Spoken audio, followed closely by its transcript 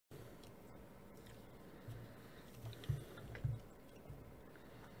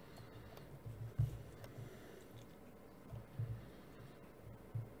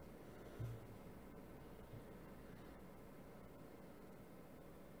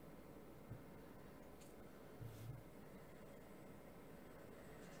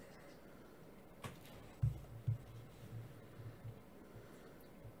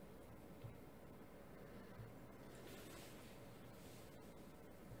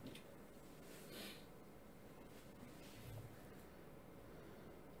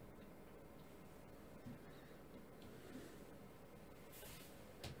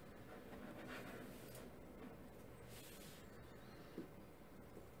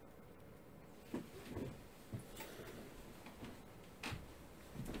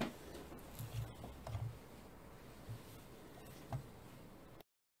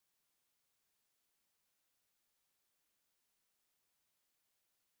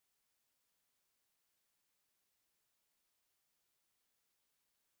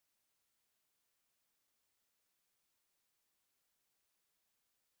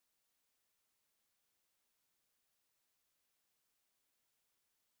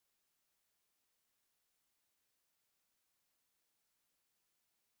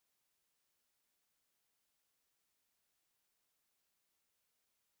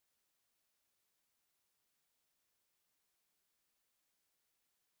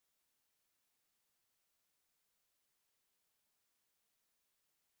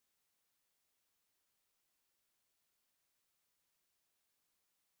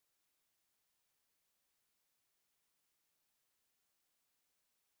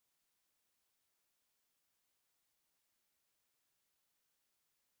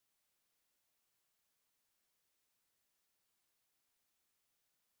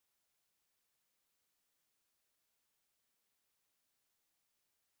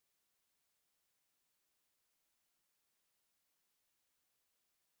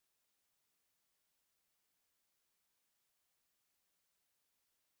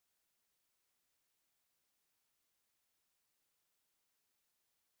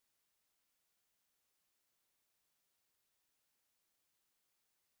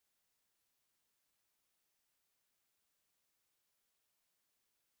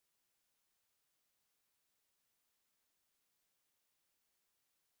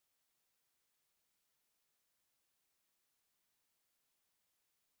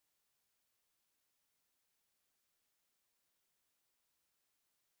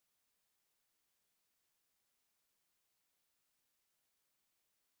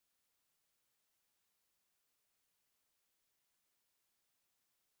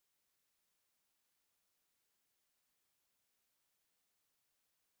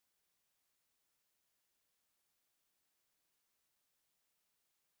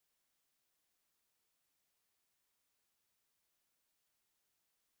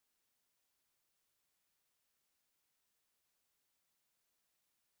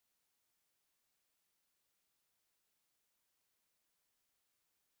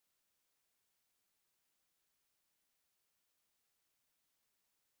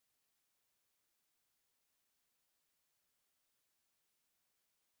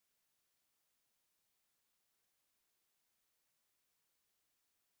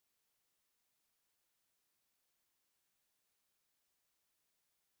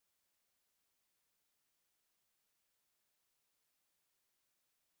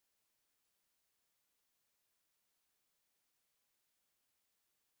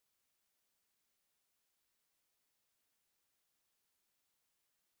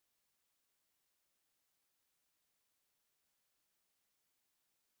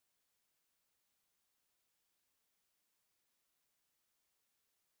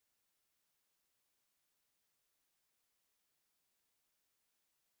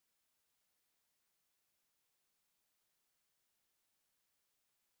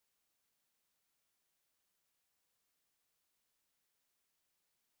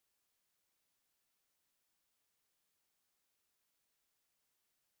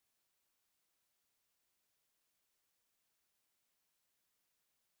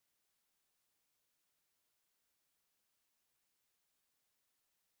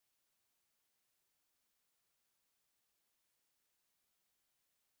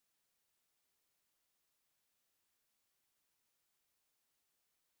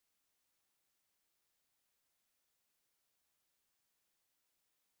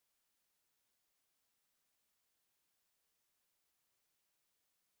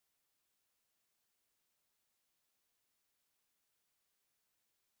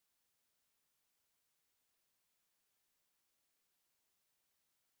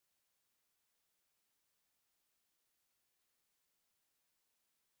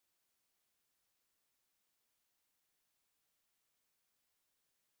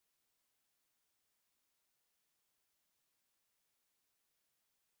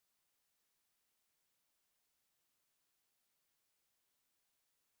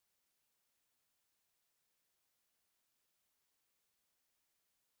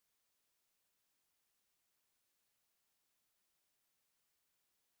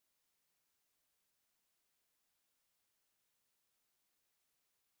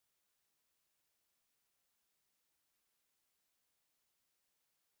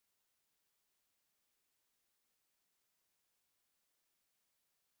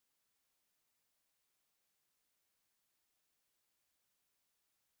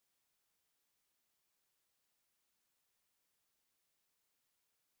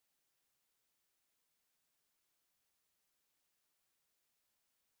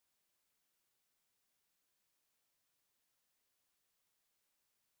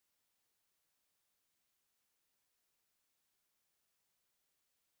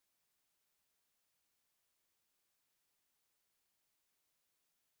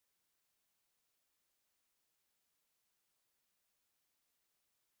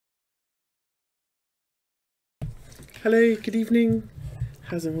Hello, good evening.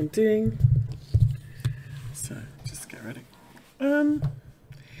 How's everyone doing? So, just get ready.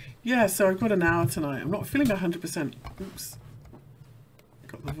 Yeah, so I've got an hour tonight. I'm not feeling 100%. Oops.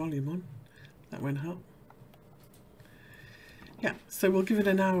 Got the volume on. That won't help. Yeah, so we'll give it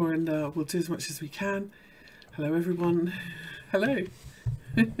an hour and we'll do as much as we can. Hello, everyone. Hello.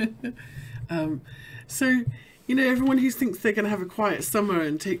 So, you know, everyone who thinks they're going to have a quiet summer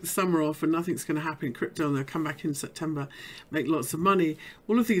and take the summer off and nothing's going to happen in crypto and they'll come back in September, make lots of money,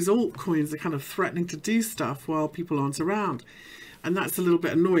 all of these altcoins are kind of threatening to do stuff while people aren't around. And that's a little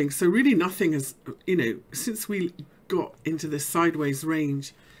bit annoying. So really nothing has, you know, since we got into this sideways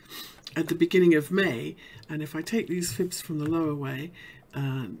range at the beginning of May, and if I take these fibs from the lower way,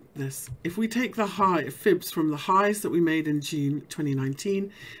 if we take the high fibs from the highs that we made in June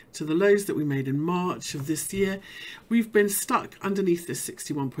 2019 to the lows that we made in March of this year, we've been stuck underneath this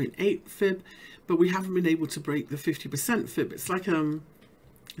 61.8 fib, but we haven't been able to break the 50% fib. It's like a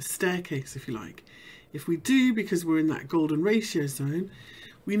staircase, if you like. If we do, because we're in that golden ratio zone,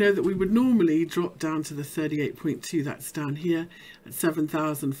 we know that we would normally drop down to the 38.2, that's down here at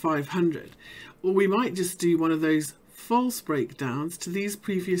 7,500. Or we might just do one of those false breakdowns to these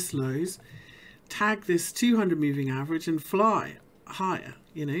previous lows, tag this 200 moving average and fly higher,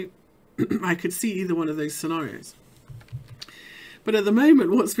 you know. I could see either one of those scenarios. But at the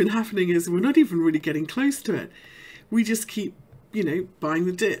moment, what's been happening is we're not even really getting close to it. We just keep, you know, buying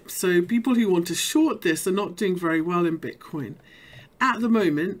the dip. So people who want to short this are not doing very well in Bitcoin. At the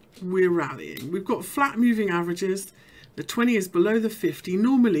moment, we're rallying. We've got flat moving averages. The 20 is below the 50.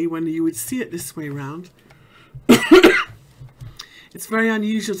 Normally, when you would see it this way around, it's very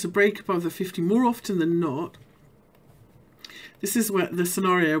unusual to break above the 50 more often than not. This is where the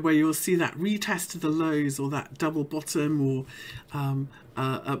scenario where you'll see that retest of the lows or that double bottom or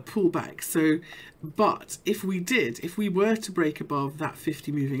a pullback. So, but if we were to break above that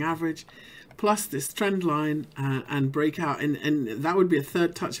 50 moving average, plus this trend line and break out, and that would be a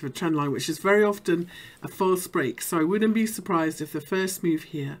third touch of a trend line, which is very often a false break. So I wouldn't be surprised if the first move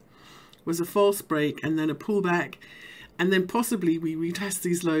here was a false break and then a pullback, and then possibly we retest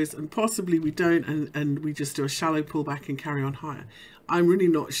these lows and possibly we don't, and we just do a shallow pullback and carry on higher. I'm really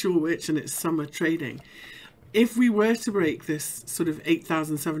not sure which, and it's summer trading. If we were to break this sort of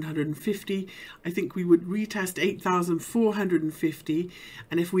 8,750, I think we would retest 8,450,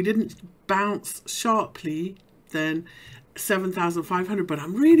 and if we didn't bounce sharply, then 7,500, but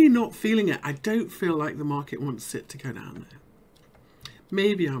I'm really not feeling it. I don't feel like the market wants it to go down there.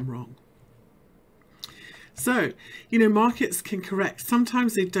 Maybe I'm wrong. So, you know, markets can correct.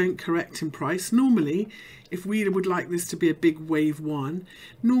 Sometimes they don't correct in price. Normally, if we would like this to be a big wave one,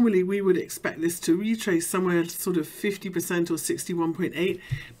 normally we would expect this to retrace somewhere sort of 50% or 61.8.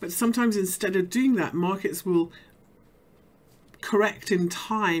 But sometimes instead of doing that, markets will correct in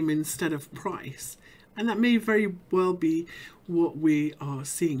time instead of price. And that may very well be what we are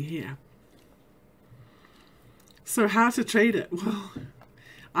seeing here. So how to trade it? Well,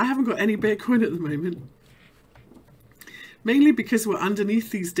 I haven't got any Bitcoin at the moment. Mainly because we're underneath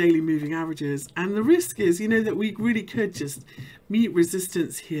these daily moving averages, and the risk is, you know, that we really could just meet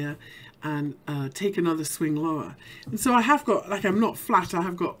resistance here and take another swing lower. And so I have got, like, I'm not flat, I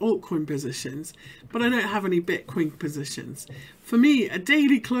have got altcoin positions, but I don't have any Bitcoin positions. For me, a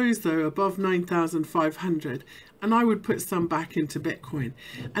daily close though above 9,500, and I would put some back into Bitcoin.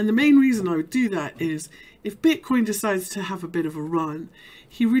 And the main reason I would do that is if Bitcoin decides to have a bit of a run,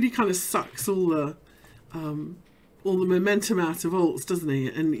 he really kind of sucks all the momentum out of alts, doesn't he?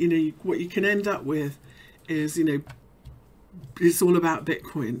 And, you know, what you can end up with is, you know, it's all about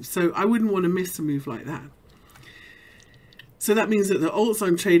Bitcoin. So I wouldn't want to miss a move like that. So that means that the alts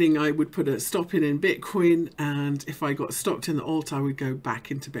I'm trading, I would put a stop in Bitcoin, and if I got stopped in the alt, I would go back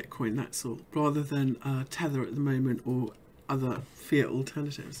into Bitcoin, that's all, rather than Tether at the moment or other fiat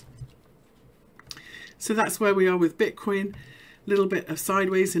alternatives. So that's where we are with Bitcoin. A little bit of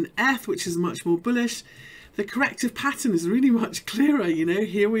sideways in ETH, which is much more bullish. The corrective pattern is really much clearer, you know,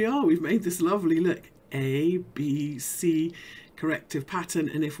 here we are, we've made this lovely, look, A, B, C corrective pattern,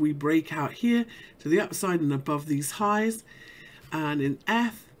 and if we break out here to the upside and above these highs, and in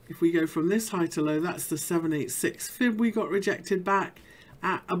ETH, if we go from this high to low, that's the 786 fib we got rejected back.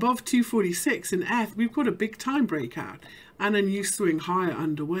 At above 246 in ETH, we've got a big time breakout and a new swing higher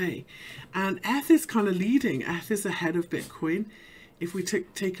underway. And ETH is kind of leading, ETH is ahead of Bitcoin. If we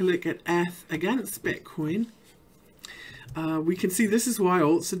take a look at ETH against Bitcoin, we can see this is why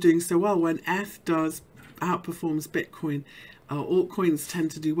alts are doing so well. When ETH outperforms Bitcoin, altcoins tend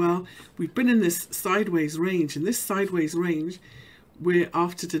to do well. We've been in this sideways range, and this sideways range,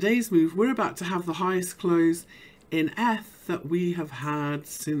 after today's move, we're about to have the highest close in F that we have had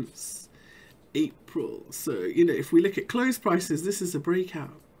since April. So, you know, if we look at close prices, this is a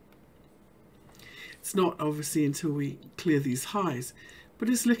breakout. It's not obviously until we clear these highs, but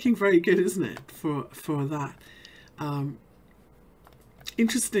it's looking very good, isn't it, for that.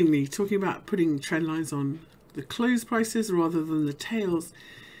 Interestingly, talking about putting trend lines on the close prices rather than the tails,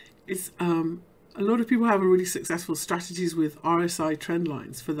 it's a lot of people have a really successful strategies with RSI trend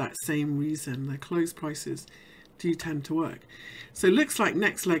lines for that same reason. The close prices do tend to work. So it looks like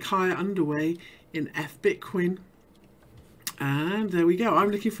next leg higher underway in F Bitcoin. And there we go. I'm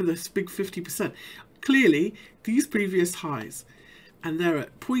looking for this big 50%. Clearly, these previous highs, and they're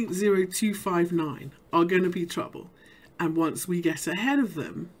at 0.0259, are going to be trouble. And once we get ahead of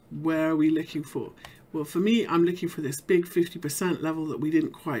them, where are we looking for? Well, for me, I'm looking for this big 50% level that we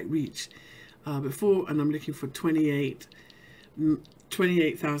didn't quite reach before, and I'm looking for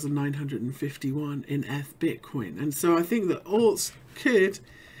 28,951 in F Bitcoin. And so I think that alts could,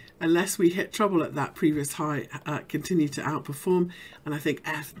 unless we hit trouble at that previous high, continue to outperform. And I think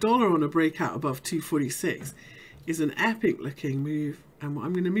F dollar on a breakout above 246 is an epic looking move. And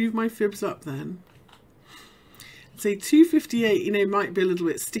I'm going to move my fibs up then. Say 258, you know, might be a little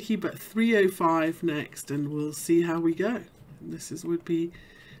bit sticky, but 305 next, and we'll see how we go. And this would be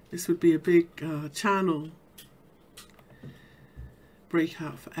a big channel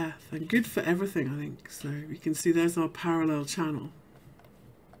breakout for F, and good for everything, I think. So we can see there's our parallel channel.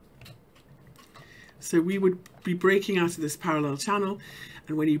 So we would be breaking out of this parallel channel,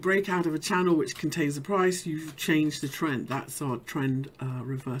 and when you break out of a channel which contains a price, you've changed the trend. That's our trend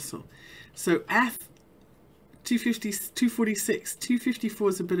reversal. So F 250, 246, 254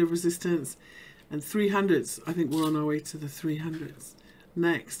 is a bit of resistance, and 300s, I think we're on our way to the 300s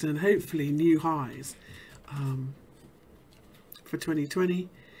next, and hopefully new highs for 2020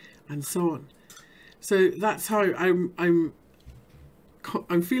 and so on. So that's how I'm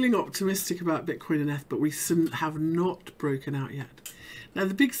feeling optimistic about Bitcoin and F, but we have not broken out yet. Now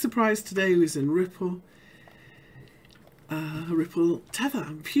the big surprise today was in Ripple. Ripple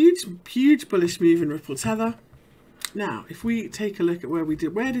Tether, huge bullish move in Ripple Tether. Now, if we take a look at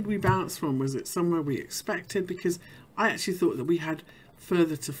where did we bounce from? Was it somewhere we expected? Because I actually thought that we had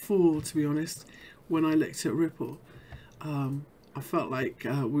further to fall, to be honest, when I looked at Ripple. I felt like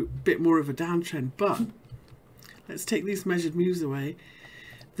a bit more of a downtrend, but let's take these measured moves away.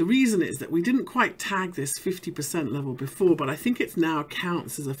 The reason is that we didn't quite tag this 50% level before, but I think it now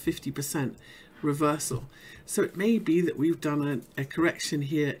counts as a 50% reversal. So it may be that we've done a correction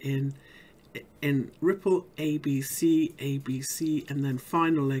here in Ripple, ABC, and then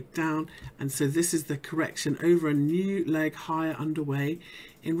final leg down. And so this is the correction over a new leg higher underway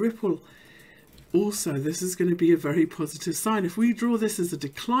in Ripple. Also, this is going to be a very positive sign. If we draw this as a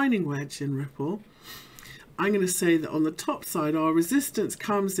declining wedge in Ripple, I'm going to say that on the top side, our resistance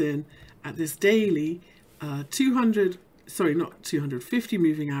comes in at this daily 50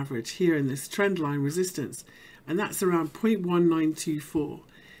 moving average here in this trend line resistance, and that's around 0.1924.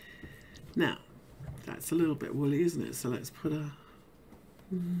 Now, that's a little bit woolly, isn't it? So let's put a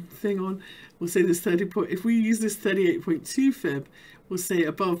thing on. We'll say this if we use this 38.2 fib, we'll say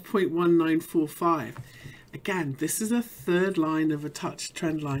above 0.1945. Again, this is a third line of a touch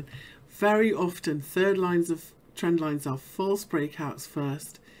trend line. Very often, third lines of trend lines are false breakouts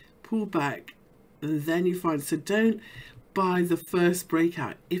first, pull back, and then you find. So don't buy the first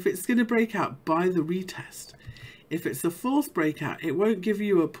breakout. If it's going to break out, buy the retest. If it's a false breakout, it won't give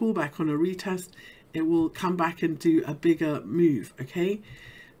you a pullback on a retest. It will come back and do a bigger move, okay?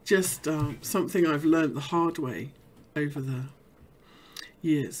 Just something I've learned the hard way over the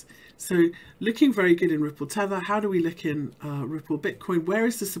years. So looking very good in Ripple Tether. How do we look in Ripple Bitcoin? Where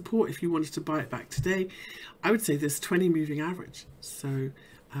is the support if you wanted to buy it back today? I would say this 20 moving average. So,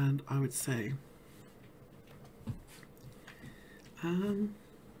 and I would say, hold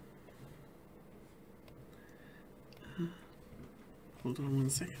on one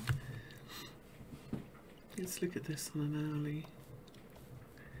second. Let's look at this on an hourly.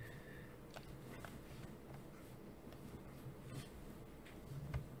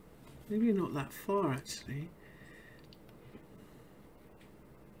 Maybe not that far actually.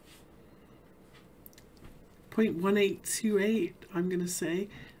 .1828, I'm going to say.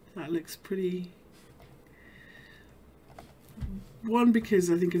 That looks pretty. One, because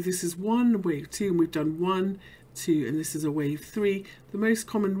I think if this is one, wave two, and we've done 1, 2, and this is a wave 3, the most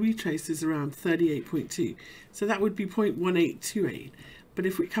common retrace is around 38.2. So that would be 0.1828. But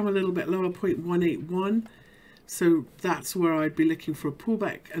if we come a little bit lower, 0.181. So that's where I'd be looking for a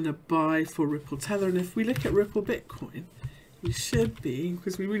pullback and a buy for Ripple Tether. And if we look at Ripple Bitcoin, we should be,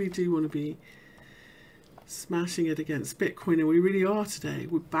 because we really do want to be smashing it against Bitcoin, and we really are today.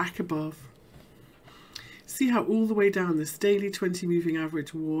 We're back above. See how all the way down this daily 20 moving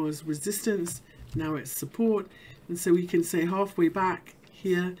average was resistance, now it's support, and so we can say halfway back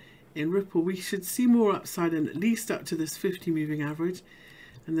here in Ripple we should see more upside, and at least up to this 50 moving average,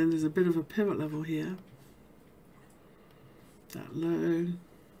 and then there's a bit of a pivot level here, that low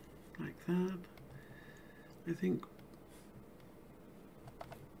like that. I think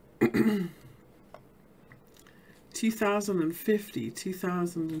 2050,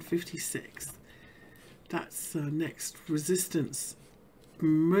 2056, that's next resistance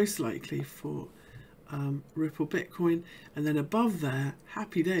most likely for Ripple Bitcoin, and then above there,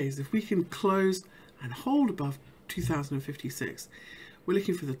 happy days. If we can close and hold above 2056, we're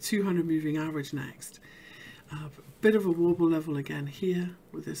looking for the 200 moving average next. Bit of a wobble level again here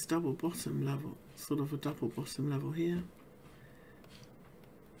with this double bottom level, sort of a double bottom level here.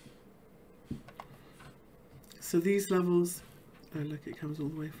 So these levels, oh look, it comes all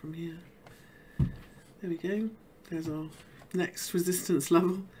the way from here. There we go. There's our next resistance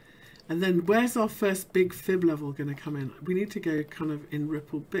level. And then where's our first big fib level going to come in? We need to go kind of in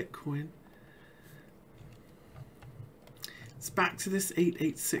Ripple Bitcoin. It's back to this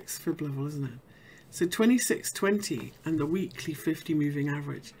 886 fib level, isn't it? So 2620 and the weekly 50 moving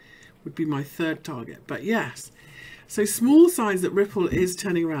average would be my third target. But yes, so small signs that Ripple is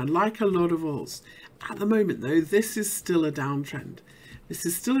turning around, like a lot of alts. At the moment though, this is still a downtrend. This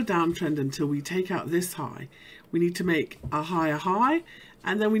is still a downtrend until we take out this high. We need to make a higher high,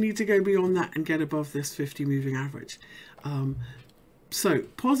 and then we need to go beyond that and get above this 50 moving average. So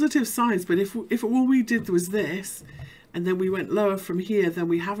positive signs, but if all we did was this, and then we went lower from here, then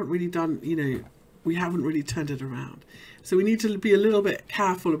we haven't really done, you know, we haven't really turned it around. So we need to be a little bit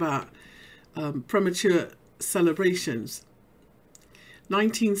careful about premature celebrations.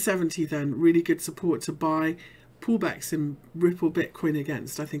 1970 then, really good support to buy pullbacks in Ripple Bitcoin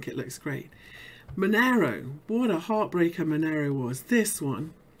against. I think it looks great. Monero, what a heartbreaker Monero was. This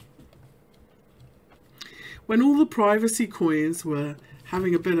one, when all the privacy coins were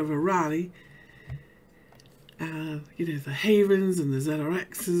having a bit of a rally, you know, the Havens and the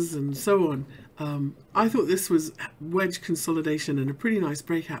ZRXs and so on, I thought this was wedge consolidation and a pretty nice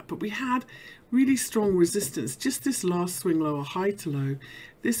breakout, but we had really strong resistance. Just this last swing lower, high to low,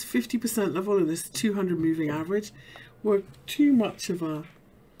 this 50% level and this 200 moving average were too much of a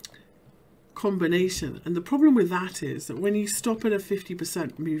combination. And the problem with that is that when you stop at a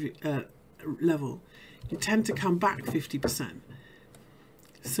 50% moving level, you tend to come back 50%.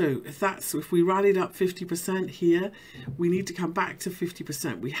 So if we rallied up 50% here, we need to come back to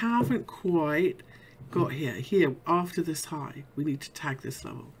 50%. We haven't quite got here. Here, after this high, we need to tag this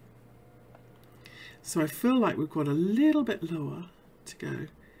level. So I feel like we've got a little bit lower to go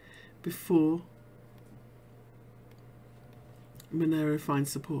before Monero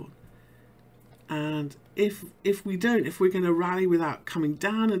finds support. And if we don't, if we're going to rally without coming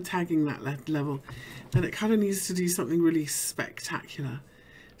down and tagging that level, then it kind of needs to do something really spectacular.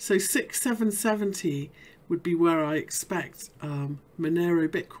 So 6770 would be where I expect Monero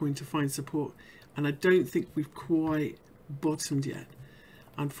Bitcoin to find support, and I don't think we've quite bottomed yet,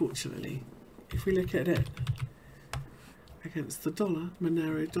 unfortunately. If we look at it against the dollar,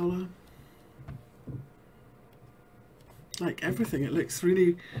 Monero dollar, like everything, it looks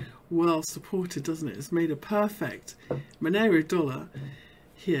really well supported, doesn't it? It's made a perfect Monero dollar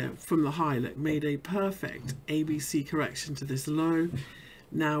here from the high, look, made a perfect ABC correction to this low.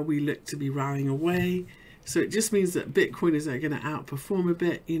 Now we look to be rallying away, so it just means that Bitcoin is going to outperform a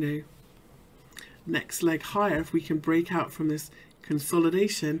bit, you know, next leg higher if we can break out from this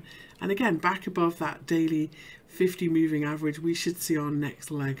consolidation, and again back above that daily 50 moving average, we should see our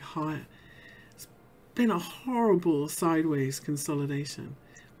next leg higher. It's been a horrible sideways consolidation.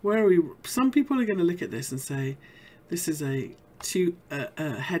 Where are we? Some people are going to look at this and say this is a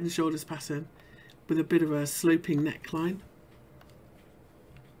head and shoulders pattern with a bit of a sloping neckline.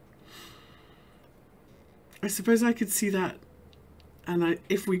 I suppose I could see that, and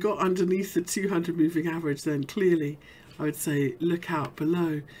if we got underneath the 200 moving average, then clearly I would say look out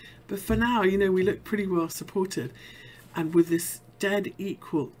below. But for now, you know, we look pretty well supported, and with this dead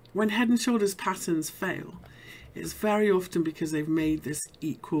equal, when head and shoulders patterns fail, it's very often because they've made this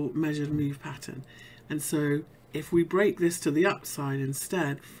equal measured move pattern. And so if we break this to the upside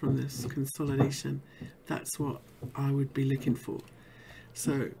instead from this consolidation, that's what I would be looking for.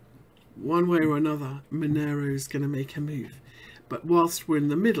 So one way or another, Monero is going to make a move. But whilst we're in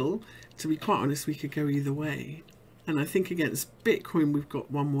the middle, to be quite honest, we could go either way. And I think against Bitcoin, we've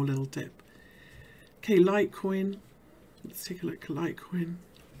got one more little dip. Okay, Litecoin. Let's take a look at Litecoin.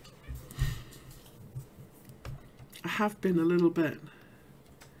 I have been a little bit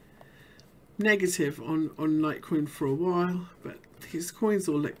negative on Litecoin for a while, but these coins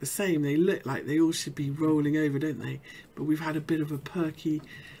all look the same. They look like they all should be rolling over, don't they? But we've had a bit of a perky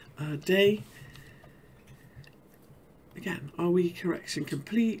day. Again, are we correction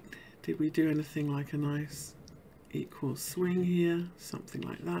complete? Did we do anything like a nice equal swing here? Something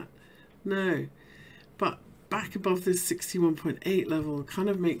like that? No. But back above this 61.8 level kind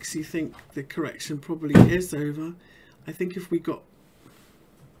of makes you think the correction probably is over. I think if we got,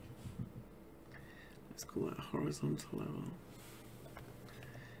 let's call that a horizontal level,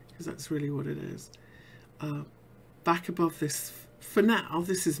 because that's really what it is. Back above this, for now,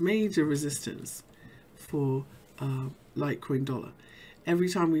 this is major resistance for Litecoin dollar. Every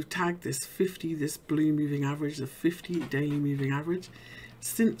time we've tagged this 50, this blue moving average, the 50 daily moving average,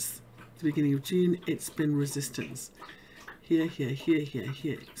 since the beginning of June, it's been resistance. Here, here, here, here,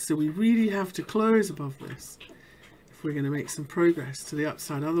 here. So we really have to close above this if we're going to make some progress to the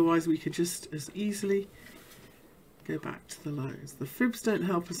upside. Otherwise, we could just as easily go back to the lows. The fibs don't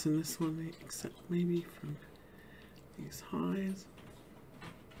help us in this one, except maybe from these highs.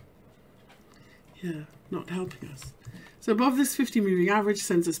 Yeah, not helping us. So above this 50 moving average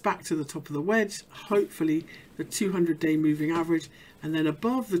sends us back to the top of the wedge, hopefully the 200-day moving average, and then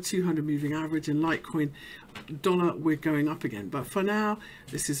above the 200 moving average in Litecoin dollar, we're going up again. But for now,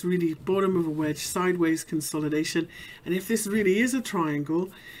 this is really bottom of a wedge, sideways consolidation. And if this really is a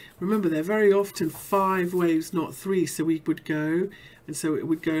triangle, remember they're very often 5 waves, not 3. So we would go, and so it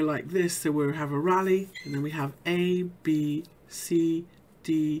would go like this. So we'll have a rally, and then we have A, B, C,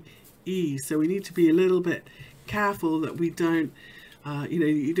 D, E. So we need to be a little bit careful that we don't,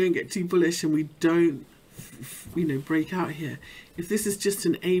 you don't get too bullish and we don't, break out here. If this is just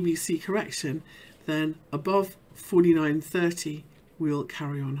an ABC correction, then above 49.30 we'll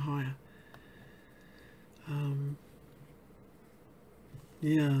carry on higher.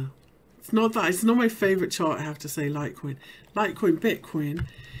 Yeah, it's not my favorite chart, I have to say. Litecoin, Bitcoin,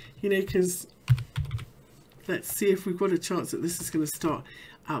 because let's see if we've got a chance that this is going to start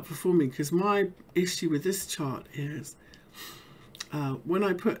outperforming, because my issue with this chart is when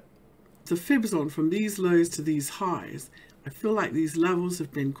I put the fibs on from these lows to these highs, I feel like these levels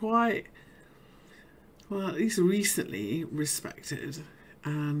have been quite, well, at least recently, respected,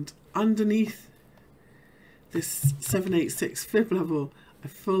 and underneath this 786 fib level, I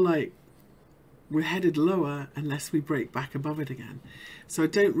feel like we're headed lower unless we break back above it again. So I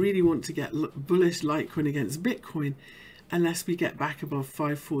don't really want to get bullish Litecoin against Bitcoin unless we get back above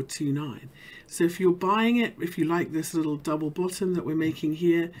 5429. So if you're buying it, if you like this little double bottom that we're making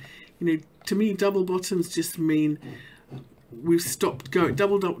here, to me double bottoms just mean we've stopped going,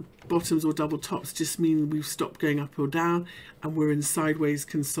 double bottoms or double tops just mean we've stopped going up or down and we're in sideways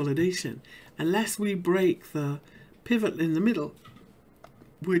consolidation. Unless we break the pivot in the middle,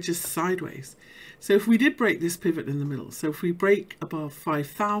 we're just sideways. So if we did break this pivot in the middle, so if we break above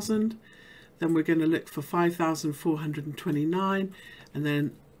 5,000, then we're going to look for 5,429, and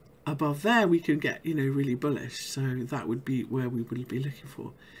then above there we can get, really bullish. So that would be where we would be looking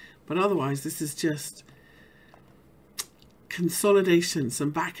for. But otherwise, this is just consolidation, some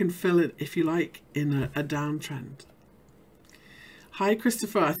back and fill it, if you like, in a downtrend. Hi,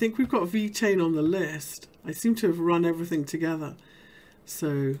 Christopher. I think we've got VeChain on the list. I seem to have run everything together.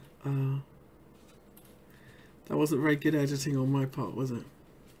 So that wasn't very good editing on my part, was it?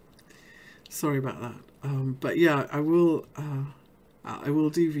 Sorry about that. But yeah, I will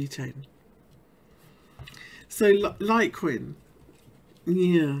do VeChain. So Litecoin,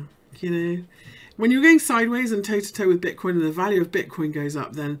 yeah, when you're going sideways and toe-to-toe with Bitcoin and the value of Bitcoin goes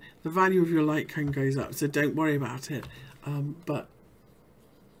up, then the value of your Litecoin goes up. So don't worry about it. But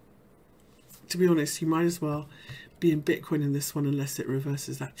to be honest, you might as well be in Bitcoin in this one unless it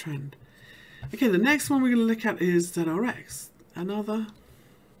reverses that trend. Okay, the next one we're going to look at is ZRX, another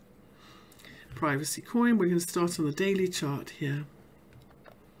privacy coin. We're going to start on the daily chart here.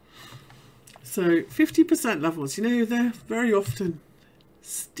 So 50% levels, they're very often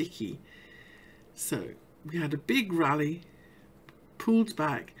sticky. So we had a big rally, pulled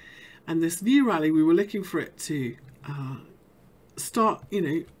back, and this new rally, we were looking for it to start,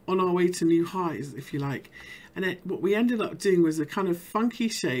 on our way to new highs, if you like. And what we ended up doing was a kind of funky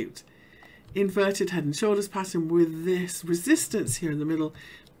shaped inverted head and shoulders pattern with this resistance here in the middle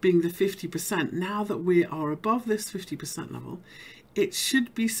being the 50%. Now that we are above this 50% level, it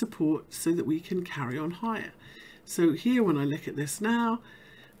should be support so that we can carry on higher. So here, when I look at this now,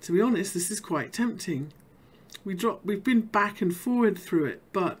 to be honest, this is quite tempting. We've been back and forward through it,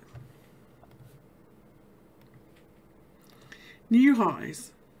 but new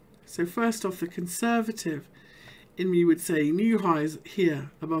highs. So first off, the conservative in me would say new highs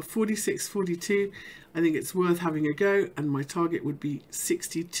here above 46.42. I think it's worth having a go, and my target would be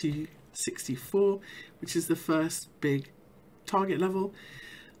 62.64, which is the first big target level.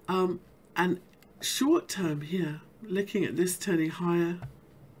 And short term here, looking at this turning higher,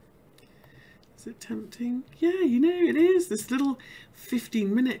 is it tempting? Yeah, you know, it is. This little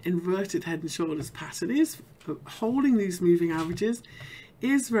 15-minute inverted head and shoulders pattern is holding these moving averages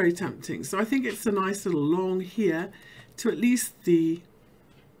is very tempting. So I think it's a nice little long here to at least the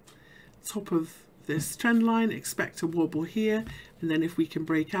top of this trend line. Expect a wobble here, and then if we can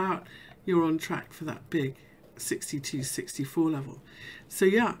break out, you're on track for that big 62.64 level. So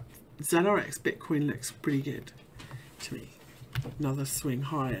yeah, ZRX Bitcoin looks pretty good to me. Another swing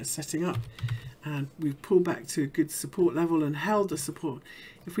higher setting up, and we've pulled back to a good support level and held the support.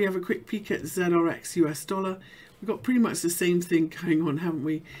 If we have a quick peek at ZRX US dollar, we've got pretty much the same thing going on, haven't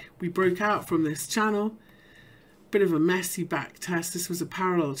we? We broke out from this channel, bit of a messy back test. This was a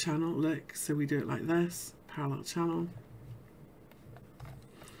parallel channel, look, so we do it like this, parallel channel.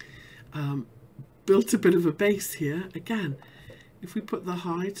 Built a bit of a base here. Again, if we put the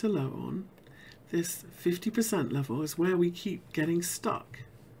high to low on, this 50% level is where we keep getting stuck.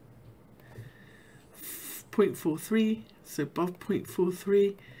 0.43, so above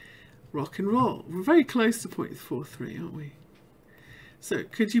 0.43, rock and roll. We're very close to 0.43, aren't we? So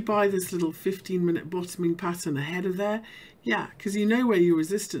could you buy this little 15-minute bottoming pattern ahead of there? Yeah, because you know where your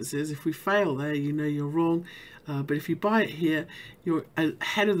resistance is. If we fail there, you know you're wrong. But if you buy it here, you're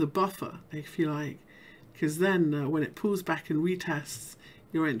ahead of the buffer, if you like, because then when it pulls back and retests,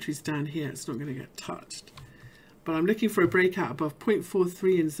 your entry's down here. It's not going to get touched. But I'm looking for a breakout above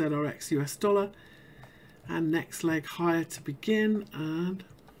 0.43 in ZRX US dollar. And next leg higher to begin. And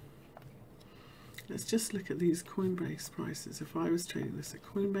let's just look at these Coinbase prices. If I was trading this at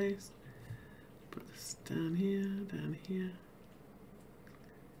Coinbase, put this down here, down here.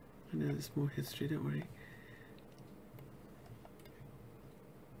 I know there's more history, don't worry.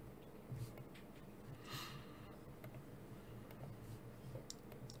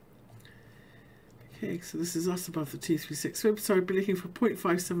 Okay, so this is us above the 236. So I'd be looking for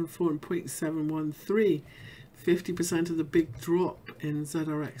 0.574 and 0.713. 50% of the big drop in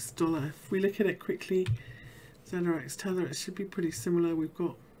ZRX dollar. If we look at it quickly, ZRX tether, it should be pretty similar. We've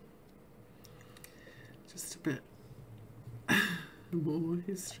got just a bit more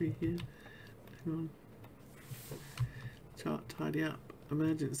history here. Hang on. Chart tidy up.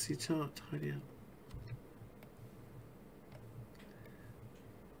 Emergency chart tidy up.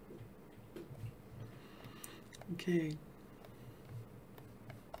 Okay.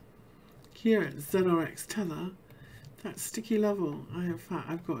 Here at ZRX tether, that sticky level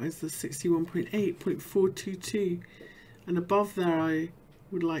I've got is the 61.8, 0.422, and above there I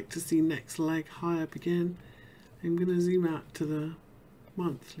would like to see next leg higher begin. I'm going to zoom out to the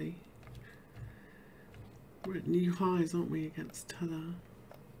monthly. We're at new highs, aren't we, against tether?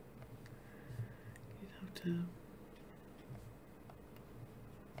 You'd have to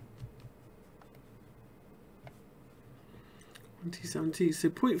so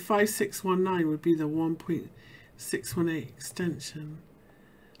 0.5619 would be the 1.618 extension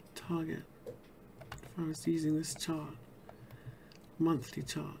target if I was using this chart, monthly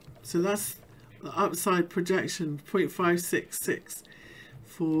chart. So that's the upside projection, 0.566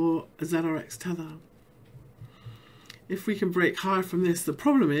 for ZRX tether. If we can break higher from this, the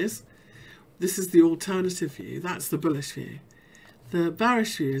problem is this is the alternative view, that's the bullish view. The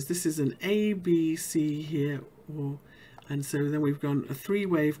bearish view is this is an A, B, C here, and so then we've gone a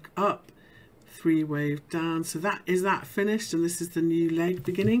 3-wave up, 3-wave down. So that is that finished, and this is the new leg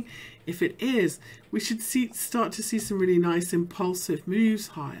beginning. If it is, we should start to see some really nice impulsive moves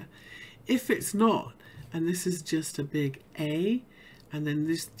higher. If it's not, and this is just a big A, and then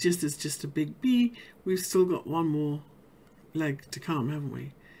this just is just a big B, we've still got one more leg to come, haven't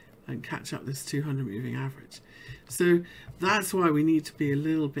we? And catch up this 200 moving average. So that's why we need to be a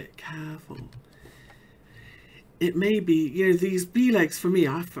little bit careful. It may be, you know, these B legs for me,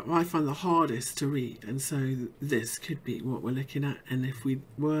 I find the hardest to read, and so this could be what we're looking at. And if we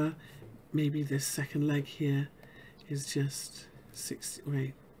were, maybe this second leg here is just 60.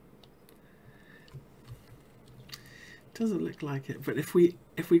 Wait, doesn't look like it. But if we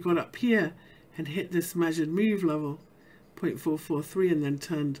got up here and hit this measured move level, 0.443, and then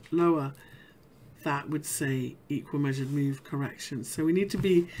turned lower, that would say equal measured move correction. So we need to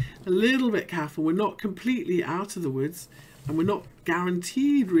be a little bit careful. We're not completely out of the woods, and we're not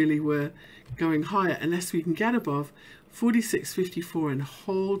guaranteed really we're going higher unless we can get above 46.54 and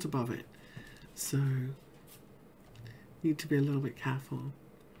hold above it. So need to be a little bit careful.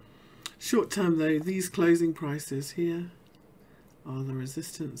 Short term though, these closing prices here are the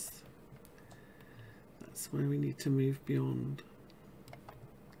resistance. That's where we need to move beyond,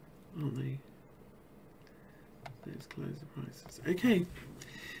 aren't they? Those closing prices. Okay,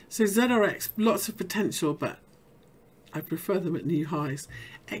 so ZRX, lots of potential, but I prefer them at new highs.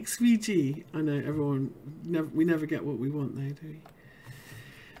 XVG, I know everyone, we never get what we want though, do we?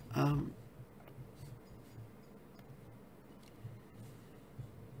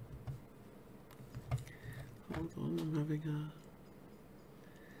 Hold on,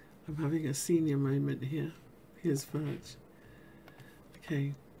 I'm having a senior moment here. Here's Verge.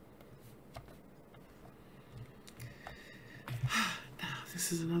 Okay. Now,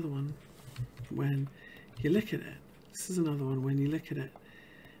 this is another one when you look at it. This is another one when you look at it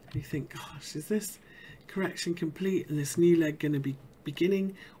and you think, gosh, is this correction complete and this new leg going to be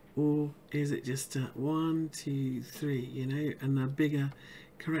beginning, or is it just a 1, 2, 3, you know, and a bigger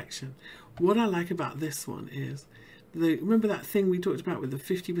correction? What I like about this one is, remember that thing we talked about with the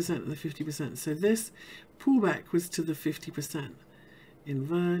 50% and the 50%? So this pullback was to the 50% in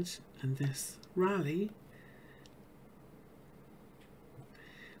Verge, and this rally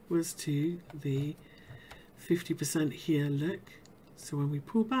was to the 50% here, look. So when we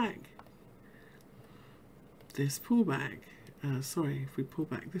pull back, this pullback, sorry, if we pull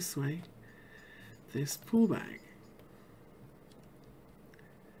back this way, this pullback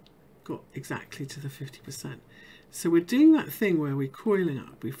got exactly to the 50%. So we're doing that thing where we're coiling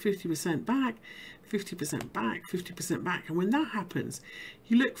up. We're 50% back, 50% back, 50% back. And when that happens,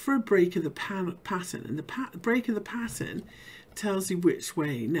 you look for a break of the pattern. And the break of the pattern tells you which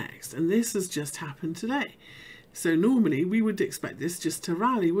way next. And this has just happened today. So normally we would expect this just to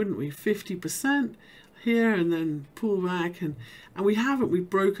rally, wouldn't we? 50% here and then pull back. And we haven't. We've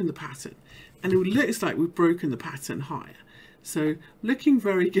broken the pattern. And it looks like we've broken the pattern higher. So looking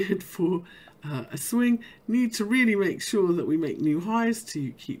very good for a swing. Need to really make sure that we make new highs to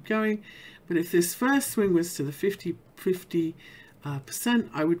keep going. But if this first swing was to the 50%,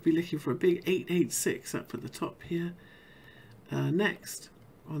 I would be looking for a big 886 up at the top here. Next,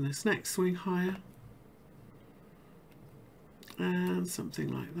 on this next swing higher. And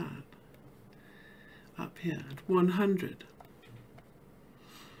something like that. Up here at 100.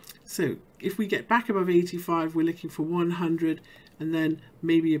 So if we get back above 85, we're looking for 100, and then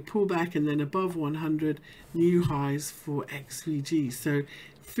maybe a pullback, and then above 100, new highs for XVG. So it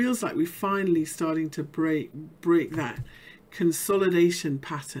feels like we're finally starting to break that consolidation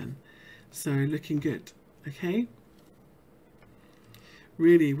pattern. So looking good. Okay.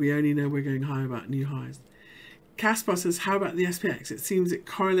 Really, we only know we're going high about new highs. Caspar says, how about the SPX? It seems it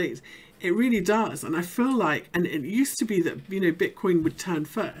correlates. It really does. And I feel like, and it used to be that, you know, Bitcoin would turn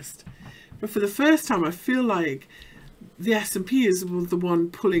first. But for the first time, I feel like the S&P is the one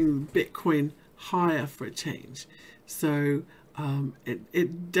pulling Bitcoin higher for a change. So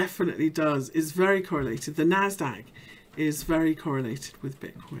it definitely does. It's very correlated. The NASDAQ is very correlated with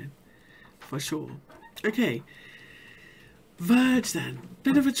Bitcoin, for sure. Okay. Verge then.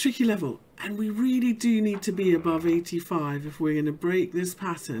 Bit of a tricky level. And we really do need to be above 85 if we're going to break this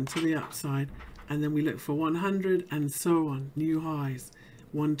pattern to the upside. And then we look for 100 and so on. New highs,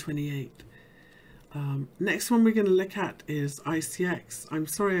 128. Next one we're going to look at is ICX. I'm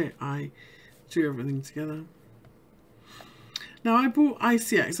sorry I drew everything together. Now I bought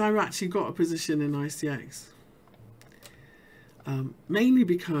ICX. I've actually got a position in ICX. Mainly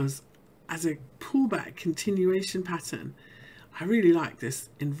because as a pullback continuation pattern, I really like this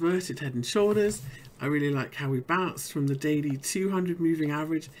inverted head and shoulders. I really like how we bounced from the daily 200 moving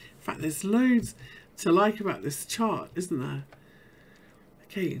average. In fact, there's loads to like about this chart, isn't there?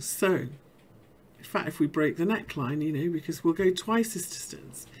 Okay, so in fact, if we break the neckline, you know, because we'll go twice this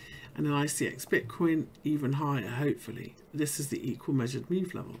distance, and an ICX Bitcoin even higher, hopefully. This is the equal measured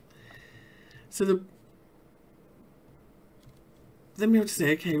move level. So then we have to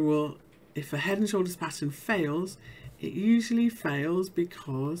say, okay, well, if a head and shoulders pattern fails, it usually fails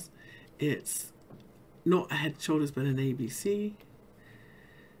because it's not a head and shoulders but an ABC,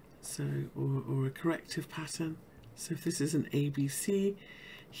 so or a corrective pattern. So if this is an ABC,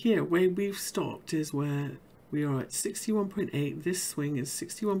 here where we've stopped is where we are at 61.8. This swing is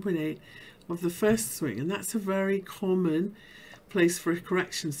 61.8 of the first swing, and that's a very common place for a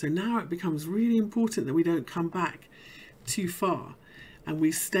correction. So now it becomes really important that we don't come back too far and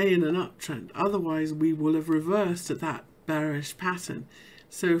we stay in an uptrend. Otherwise we will have reversed at that bearish pattern.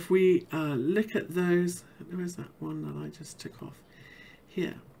 So if we look at those, where's that one that I just took off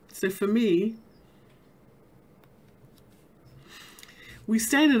here? So for me, we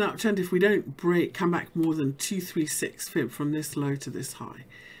stay in an uptrend if we don't come back more than 236 fib from this low to this high.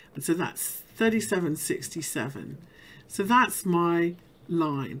 And so that's 37.67. So that's my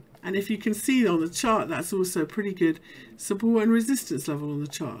line. And if you can see on the chart, that's also a pretty good support and resistance level on the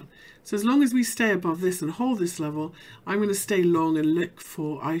chart. So as long as we stay above this and hold this level, I'm going to stay long and look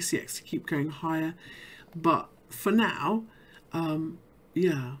for ICX to keep going higher. But for now,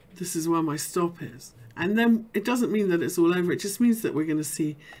 yeah, this is where my stop is. And then it doesn't mean that it's all over. It just means that we're going to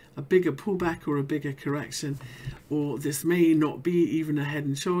see a bigger pullback or a bigger correction. Or this may not be even a head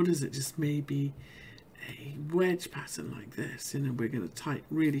and shoulders. It just may be a wedge pattern like this. And then we're going to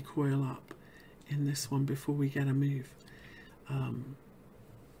really coil up in this one before we get a move.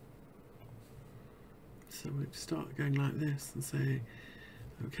 So we'd start going like this and say,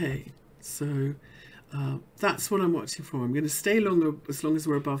 okay, so that's what I'm watching for. I'm going to stay longer as long as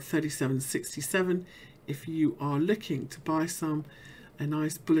we're above 37.67. If you are looking to buy a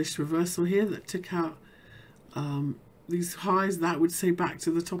nice bullish reversal here that took out these highs, that would say back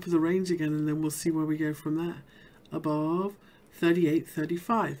to the top of the range again, and then we'll see where we go from there, above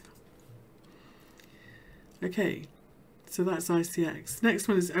 38.35. Okay, so that's ICX. Next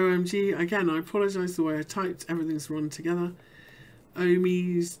one is OMG. Again, I apologize the way I typed, everything's run together.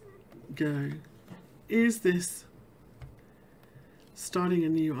 OMEs go. Is this starting a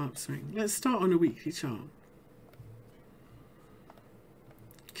new upswing? Let's start on a weekly chart,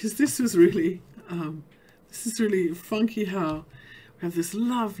 because this is really funky how we have this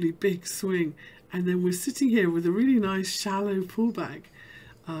lovely big swing, and then we're sitting here with a really nice shallow pullback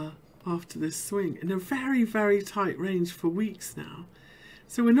after this swing in a very, very tight range for weeks now.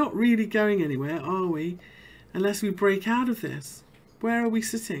 So we're not really going anywhere, are we? Unless we break out of this. Where are we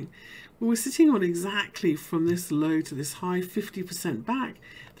sitting? Well, we're sitting on exactly from this low to this high, 50% back.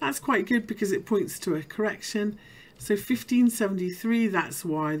 That's quite good because it points to a correction. So 1573, that's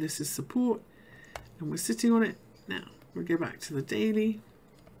why this is support. And we're sitting on it. Now, we'll go back to the daily,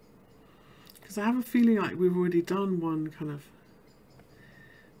 because I have a feeling like we've already done one kind of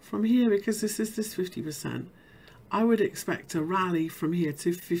from here, because this is this 50%. I would expect a rally from here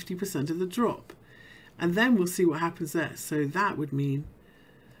to 50% of the drop. And then we'll see what happens there. So that would mean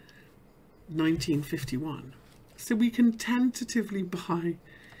 1951. So we can tentatively buy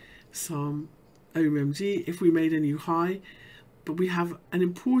some OMG if we made a new high, but we have an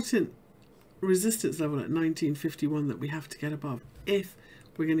important resistance level at 1951 that we have to get above if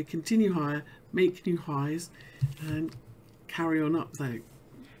we're going to continue higher, make new highs, and carry on up the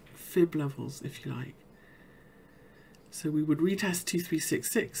fib levels, if you like. So we would retest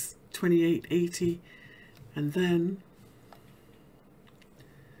 2366, 2880, and then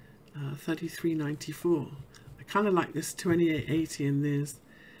 3394. I kind of like this 2880, and there's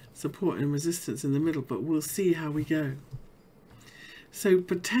support and resistance in the middle, but we'll see how we go. So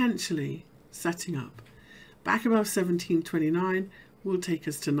potentially setting up back above 1729 will take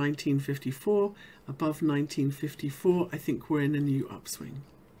us to 1954. Above 1954, I think we're in a new upswing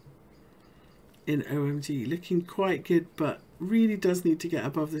in OMG, looking quite good, but really does need to get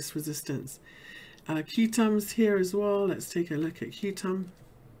above this resistance. QTUM's here as well. Let's take a look at QTUM.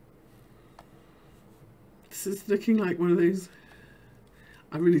 This is looking like one of those.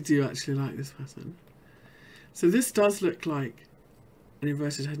 I really do actually like this pattern. So this does look like an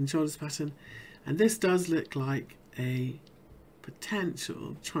inverted head and shoulders pattern, and this does look like a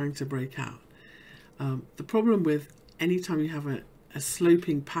potential trying to break out. The problem with any time you have a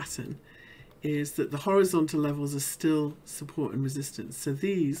sloping pattern is that the horizontal levels are still support and resistance. So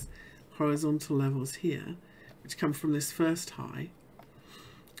these horizontal levels here, which come from this first high,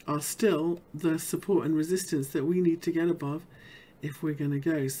 are still the support and resistance that we need to get above if we're going to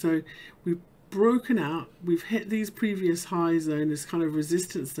go. So we've broken out, we've hit these previous high zone, this kind of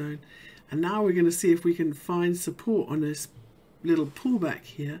resistance zone, and now we're going to see if we can find support on this little pullback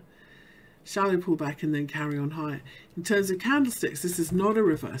here, shallow pullback, and then carry on higher. In terms of candlesticks, this is not a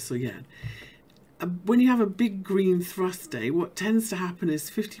reversal yet. When you have a big green thrust day, what tends to happen is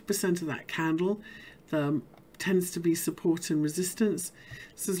 50% of that candle tends to be support and resistance.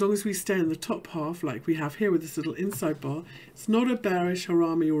 So as long as we stay in the top half, like we have here with this little inside bar, it's not a bearish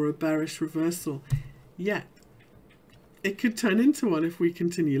harami or a bearish reversal yet. It could turn into one if we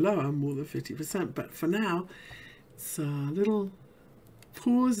continue lower, more than 50%. But for now, it's a little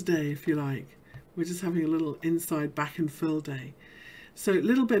pause day, if you like. We're just having a little inside back and fill day. So a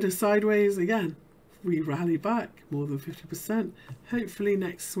little bit of sideways again. We rally back more than 50%. Hopefully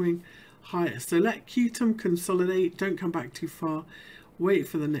next swing higher. So let QTUM consolidate. Don't come back too far. Wait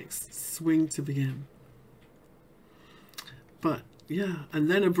for the next swing to begin. But yeah,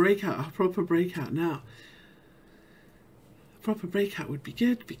 and then a breakout, a proper breakout. Now, a proper breakout would be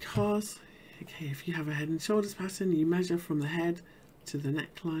good because, okay, if you have a head and shoulders pattern, you measure from the head to the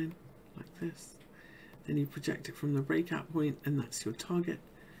neckline like this. Then you project it from the breakout point, and that's your target.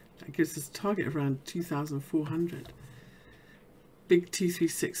 That gives us a target of around 2,400. Big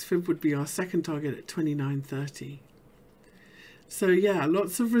 236 fib would be our second target at 29.30. So yeah,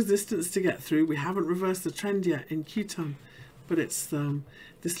 lots of resistance to get through. We haven't reversed the trend yet in QTUM, but it's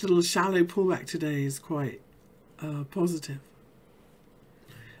this little shallow pullback today is quite positive.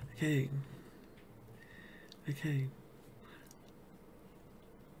 Okay. Okay.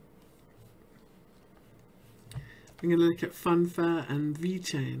 I'm going to look at Funfair and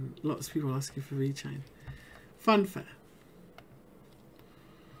VeChain. Lots of people asking for VeChain. Funfair.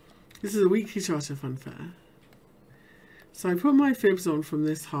 This is a weekly chart of Funfair. So I put my fibs on from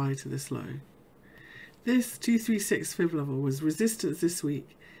this high to this low. This 236 fib level was resistance this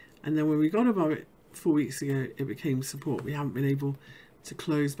week, and then when we got above it 4 weeks ago, it became support. We haven't been able to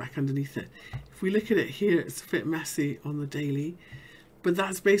close back underneath it. If we look at it here, it's a bit messy on the daily, but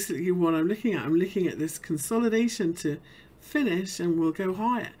that's basically what I'm looking at. I'm looking at this consolidation to finish, and we'll go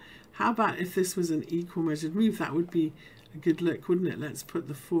higher. How about if this was an equal measured move? That would be a good look, wouldn't it? Let's put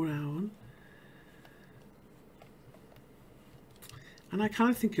the 4 hour on. And I kind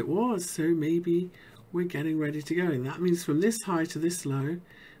of think it was, so maybe we're getting ready to go. And that means from this high to this low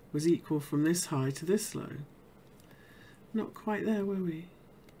was equal from this high to this low. Not quite there, were we?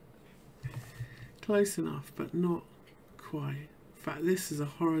 Close enough, but not quite. In fact, this is a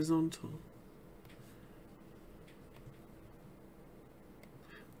horizontal.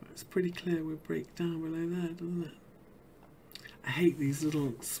 It's pretty clear we break down below there, doesn't it? I hate these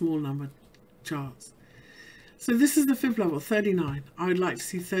little small number charts. So this is the fib level, 39. I would like to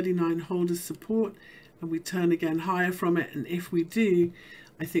see 39 hold as support, and we turn again higher from it. And if we do,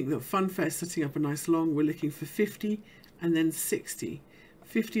 I think that Funfair is setting up a nice long. We're looking for 50 and then 60.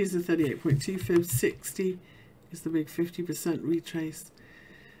 50 is the 38.2 fib, 60 is the big 50% retrace.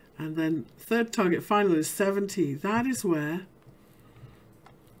 And then third target final is 70. That is where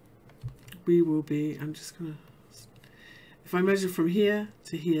we will be. I'm just going to, if I measure from here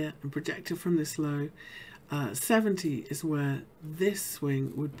to here and project it from this low, 70 is where this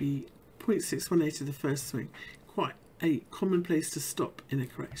swing would be 0.618 of the first swing. Quite a common place to stop in a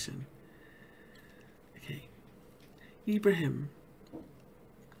correction. Okay. Ibrahim.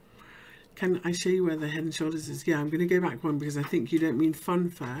 Can I show you where the head and shoulders is? Yeah, I'm going to go back one because I think you don't mean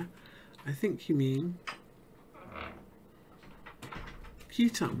Funfair. I think you mean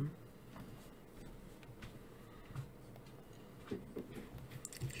QTUM.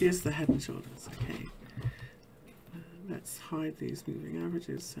 Here's the head and shoulders. Okay. Let's hide these moving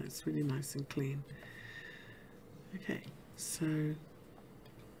averages so it's really nice and clean. Okay, so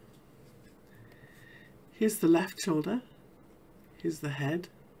here's the left shoulder, here's the head,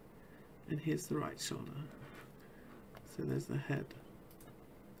 and here's the right shoulder. So there's the head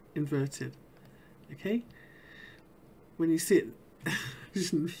inverted. Okay, when you see it,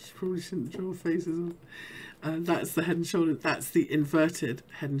 you probably shouldn't draw faces on. That's the head and shoulder. That's the inverted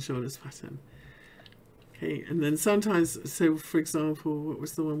head and shoulders pattern. Okay, and then sometimes, so for example, what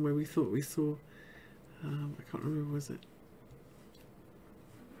was the one where we thought we saw, I can't remember, was it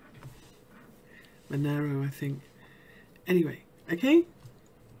Monero, I think. Anyway, okay,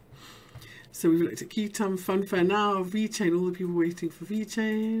 so we've looked at QTUM, Funfair now, VeChain, all the people waiting for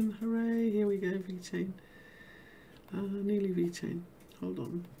VeChain, hooray, here we go, VeChain, nearly VeChain, hold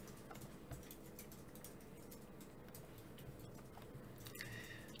on.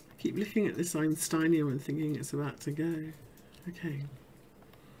 Keep looking at this Einsteinium and thinking it's about to go. Okay.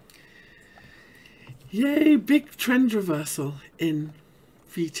 Yay, big trend reversal in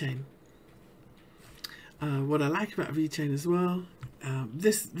VeChain. What I like about VeChain as well,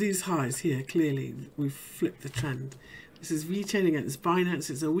 these highs here, clearly we've flipped the trend. This is VeChain against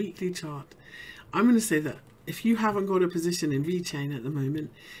Binance. It's a weekly chart. I'm going to say that if you haven't got a position in VeChain at the moment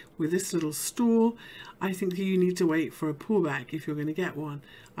with this little stall, I think you need to wait for a pullback if you're going to get one.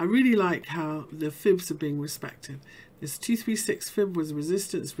 I really like how the fibs are being respected. This 236 fib was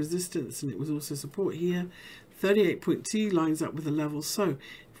resistance, and it was also support here. 38.2 lines up with the level. So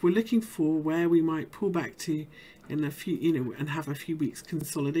if we're looking for where we might pull back to in a few, and have a few weeks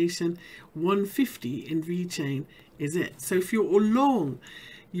consolidation, 150 in VeChain is it. So if you're long,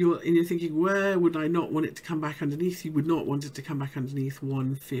 you're thinking, where would I not want it to come back underneath? You would not want it to come back underneath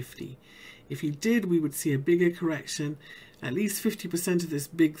 150. If you did, we would see a bigger correction, at least 50% of this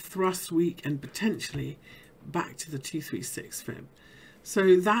big thrust week, and potentially back to the 236 fib.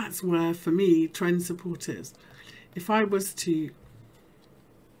 So that's where, for me, trend support is. If I was to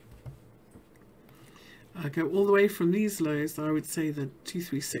go all the way from these lows, I would say the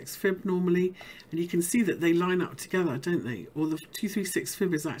 236 fib normally, and you can see that they line up together, don't they? Or the 236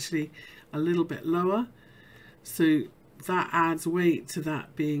 fib is actually a little bit lower, so that adds weight to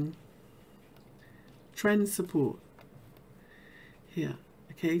that being trend support here.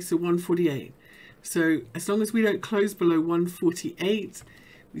 Okay, so 148. So as long as we don't close below 148,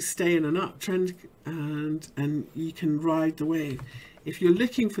 we stay in an uptrend, and you can ride the wave. If you're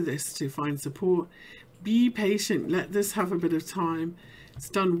looking for this to find support, be patient, let this have a bit of time. It's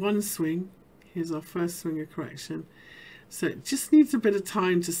done one swing. Here's our first swing of correction. So it just needs a bit of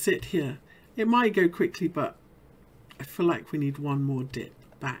time to sit here. It might go quickly, but I feel like we need one more dip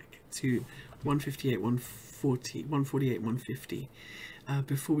back to 158, 140, 148, 150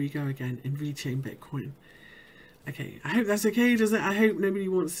 before we go again and rechain Bitcoin. Okay, I hope that's okay, does it? I hope nobody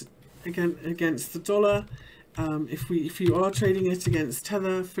wants again against the dollar. If you are trading it against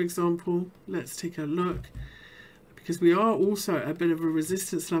Tether, for example, let's take a look, because we are also at a bit of a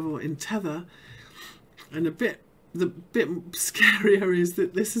resistance level in Tether, and the bit scarier is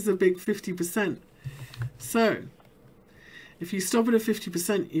that this is a big 50%. So if you stop at a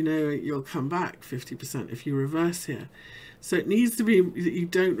 50%, you know you'll come back 50% if you reverse here. So it needs to be that you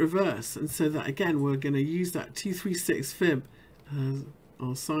don't reverse, and so that again we're going to use that 236 fib as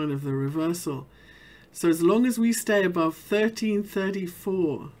our sign of the reversal. So as long as we stay above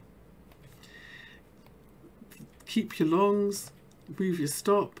 1334, keep your longs, move your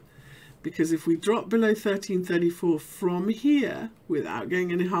stop, because if we drop below 1334 from here without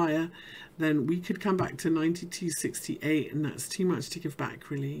going any higher, then we could come back to 92.68, and that's too much to give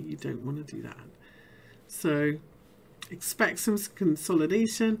back, really. You don't want to do that. So expect some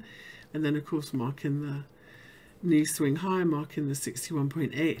consolidation, and then of course mark in the new swing high, marking the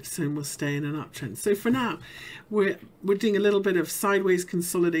 61.8, so we'll stay in an uptrend. So for now, we're doing a little bit of sideways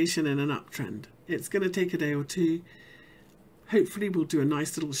consolidation in an uptrend. It's going to take a day or two. Hopefully we'll do a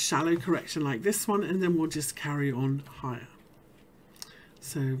nice little shallow correction like this one, and then we'll just carry on higher.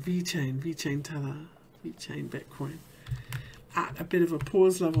 So VeChain Tether, VeChain Bitcoin at a bit of a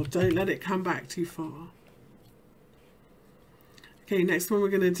pause level. Don't let it come back too far. Okay, next one we're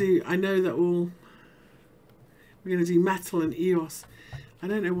going to do, I know that we're going to do metal and EOS. I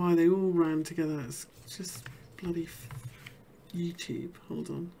don't know why they all ran together. It's just bloody YouTube. Hold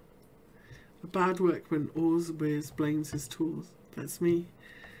on. A bad workman always blames his tools. That's me.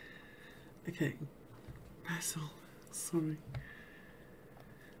 Okay. Metal. Sorry.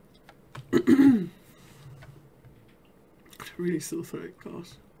 Really sore throat. Gosh.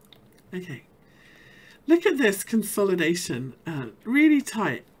 Okay. Look at this consolidation, really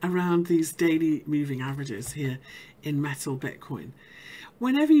tight around these daily moving averages here in metal Bitcoin.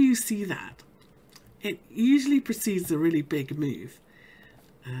 Whenever you see that, it usually precedes a really big move.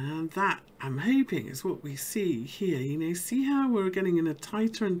 And that, I'm hoping, is what we see here. You know, see how we're getting in a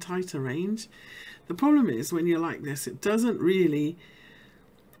tighter and tighter range? The problem is when you're like this, it doesn't really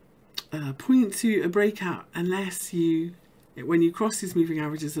point to a breakout unless you, when you cross these moving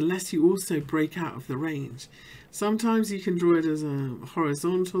averages, unless you also break out of the range. Sometimes you can draw it as a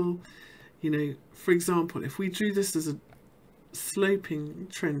horizontal, you know, for example, if we drew this as a sloping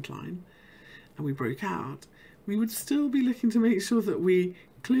trend line and we broke out, we would still be looking to make sure that we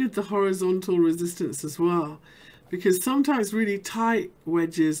cleared the horizontal resistance as well, because sometimes really tight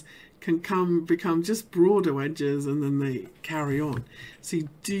wedges can become just broader wedges and then they carry on. So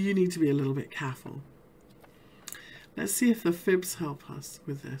you need to be a little bit careful. Let's see if the fibs help us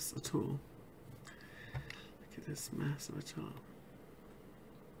with this at all. Look at this mess of a chart.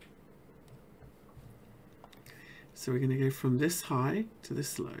 So we're going to go from this high to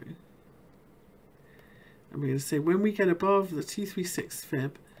this low. And we're going to say when we get above the 236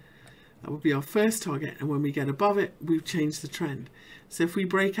 fib, that will be our first target. And when we get above it, we've changed the trend. So if we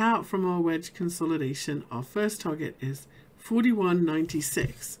break out from our wedge consolidation, our first target is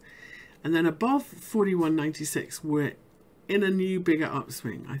 41.96. And then above 41.96, we're in a new bigger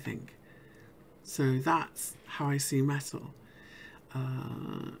upswing, I think. So that's how I see metal.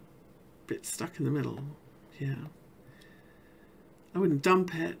 Bit stuck in the middle here. I wouldn't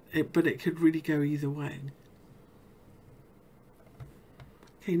dump it, but it could really go either way.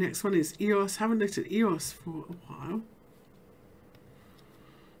 Okay, next one is EOS. Haven't looked at EOS for a while.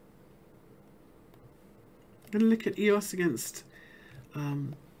 I'm going to look at EOS against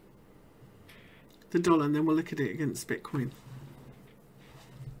the dollar, and then we'll look at it against Bitcoin.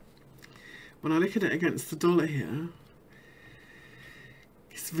 When I look at it against the dollar here,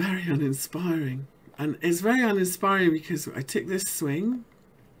 it's very uninspiring. And it's very uninspiring because I took this swing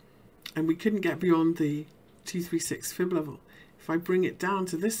and we couldn't get beyond the 236 fib level. if I bring it down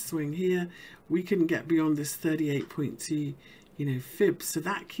to this swing here, we couldn't get beyond this 38.2, you know, fib. So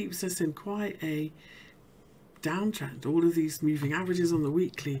that keeps us in quite a downtrend. All of these moving averages on the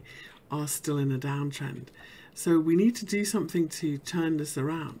weekly are still in a downtrend. So we need to do something to turn this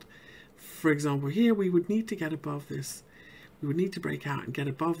around. For example, here we would need to get above this. We would need to break out and get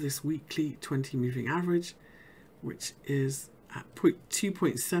above this weekly 20 moving average, which is at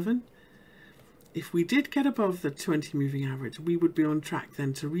 2.7. If we did get above the 20 moving average, we would be on track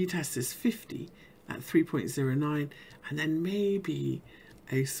then to retest this 50 at 3.09 and then maybe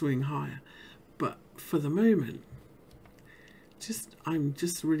a swing higher. But for the moment, I'm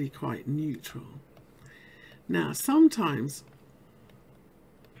just really quite neutral. Now, sometimes,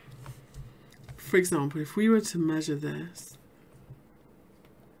 for example, if we were to measure this,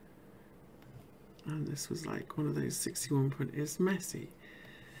 and this was like one of those 61 point, it's messy,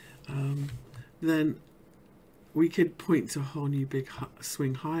 then we could point to a whole new big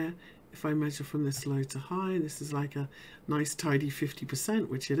swing higher. If I measure from this low to high, this is like a nice tidy 50%,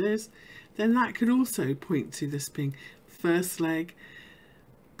 which it is, then that could also point to this being first leg,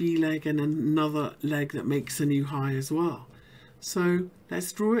 B leg, and another leg that makes a new high as well. So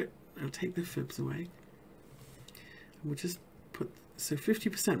let's draw it. I'll take the fibs away. And we'll just put, so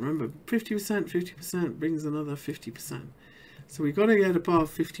 50%, remember 50%, 50% brings another 50%. So we've got to get above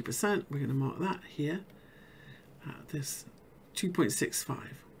 50%. We're going to mark that here at this 2.65.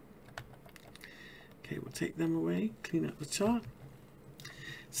 Okay, we'll take them away, clean up the chart.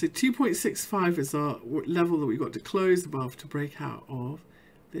 So 2.65 is our level that we've got to close above to break out of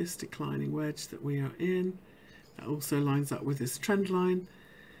this declining wedge that we are in. That also lines up with this trend line.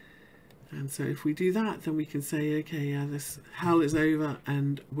 And so if we do that, then we can say, okay, yeah, this hell is over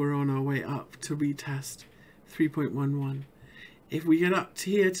and we're on our way up to retest 3.11. If we get up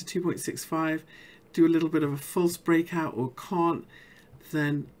to here to 2.65, do a little bit of a false breakout or can't,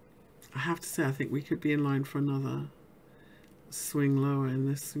 then I have to say I think we could be in line for another swing lower in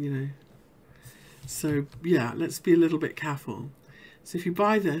this, you know. So yeah, let's be a little bit careful. So if you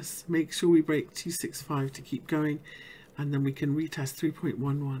buy this, make sure we break 265 to keep going, and then we can retest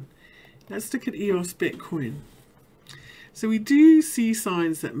 3.11. Let's look at EOS Bitcoin. So we do see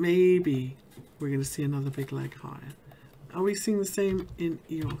signs that maybe we're going to see another big leg higher. Are we seeing the same in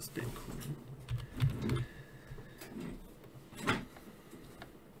EOS Bitcoin?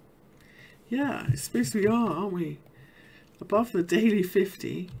 Yeah, I suppose we are, aren't we? Above the daily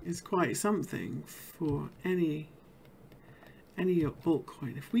 50 is quite something for any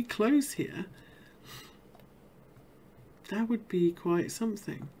altcoin. If we close here, that would be quite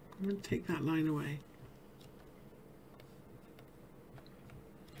something. I'm going to take that line away.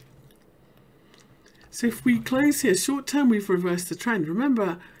 So if we close here, short term we've reversed the trend.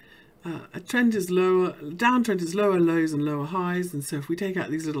 Remember, a trend is lower, downtrend is lower lows and lower highs, and so if we take out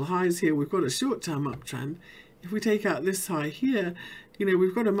these little highs here, we've got a short term uptrend. If we take out this high here, you know,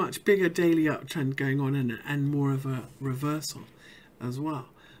 we've got a much bigger daily uptrend going on and more of a reversal as well.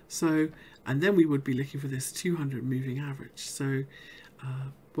 So, and then we would be looking for this 200 moving average. So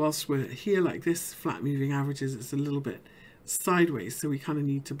whilst we're here like this, flat moving averages, it's a little bit sideways, so we kind of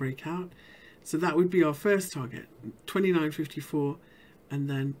need to break out. So that would be our first target, 29.54 and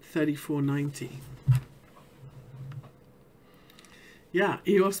then 34.90. Yeah,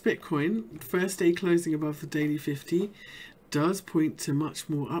 EOS Bitcoin, first day closing above the daily 50, does point to much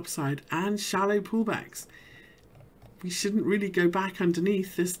more upside and shallow pullbacks. We shouldn't really go back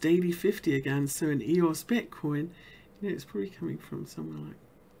underneath this daily 50 again. So in EOS Bitcoin, you know, it's probably coming from somewhere like,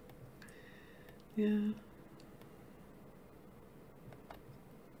 yeah.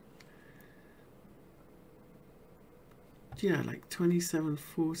 Yeah, like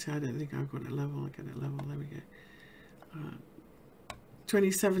 27.40. I don't think I've got a level. I'll get a level. There we go.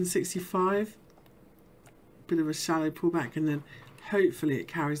 27.65. Bit of a shallow pullback, and then hopefully it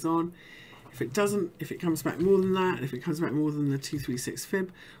carries on. If it doesn't, if it comes back more than that, if it comes back more than the 236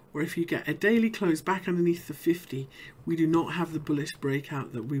 fib, or if you get a daily close back underneath the 50, we do not have the bullish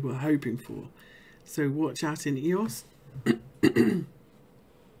breakout that we were hoping for. So watch out in EOS.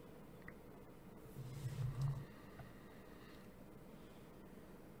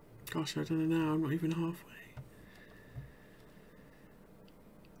 Gosh, I don't know now, I'm not even halfway.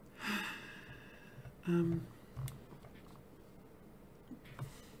 I'm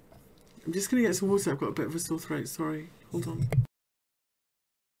just going to get some water. I've got a bit of a sore throat, sorry. Hold on.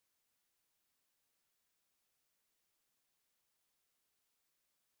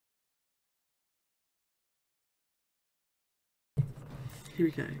 Here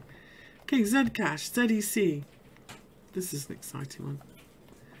we go. Okay, Zcash, ZEC. This is an exciting one.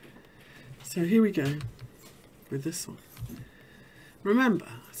 So here we go with this one. Remember,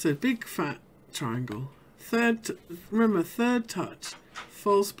 so big fat triangle, remember third touch,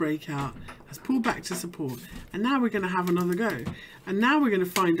 false breakout, has pulled back to support, and now we're going to have another go. And now we're going to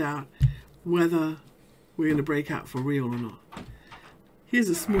find out whether we're going to break out for real or not. Here's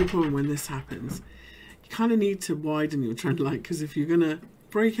a small problem when this happens. You kind of need to widen your trend line, because if you're going to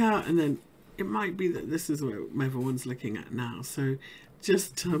break out, and then it might be that this is where everyone's looking at now. So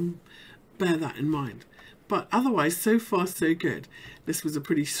just bear that in mind. But otherwise, so far so good. This was a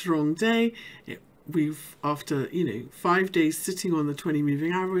pretty strong day. We've, after 5 days sitting on the 20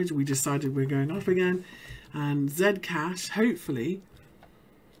 moving average, we decided we're going up again, and Zcash hopefully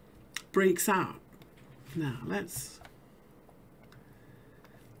breaks out. Now let's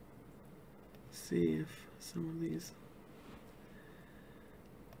see if some of these.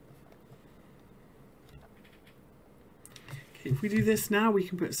 Okay, if we do this now, we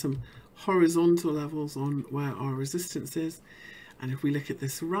can put some horizontal levels on where our resistance is. And if we look at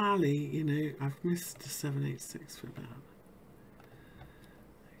this rally, I've missed the 786 for that.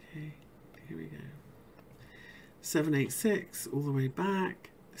 Okay, here we go. 786 all the way back.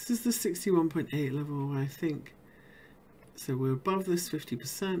 This is the 61.8 level, I think. So we're above this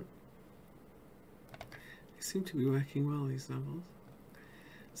 50%. They seem to be working well, these levels.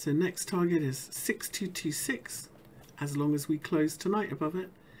 So next target is 6226, as long as we close tonight above it.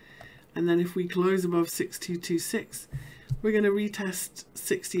 And then if we close above 6226, we're going to retest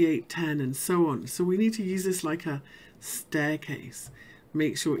 6810 and so on. So we need to use this like a staircase.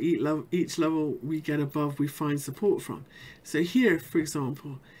 Make sure each level we get above, we find support from. So here, for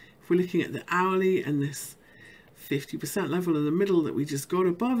example, if we're looking at the hourly and this 50% level in the middle that we just got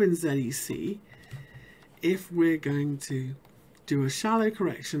above in ZEC, if we're going to do a shallow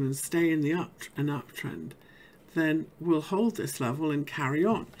correction and stay in the uptrend, then we'll hold this level and carry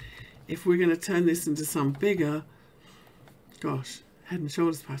on. If we're going to turn this into some bigger, head and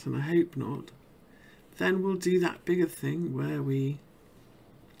shoulders pattern, I hope not, then we'll do that bigger thing where we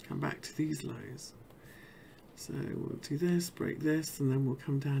come back to these lows. So we'll do this, break this, and then we'll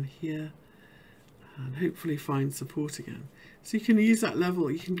come down here and hopefully find support again. So you can use that level,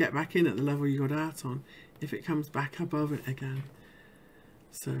 you can get back in at the level you got out on if it comes back above it again.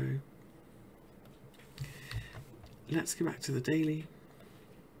 So let's go back to the daily,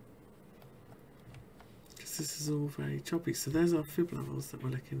 because this is all very choppy. So there's our fib levels that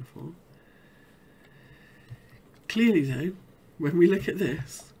we're looking for. Clearly though, when we look at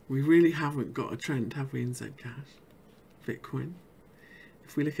this, we really haven't got a trend, have we, in Zcash, Bitcoin?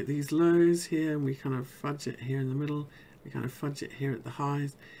 If we look at these lows here and we kind of fudge it here in the middle, we kind of fudge it here at the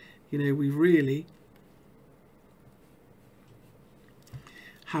highs, we really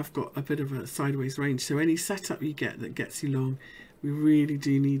have got a bit of a sideways range. So any setup you get that gets you long, we really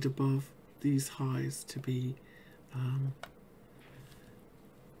do need above these highs to be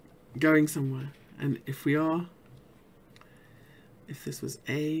going somewhere. And if we are, if this was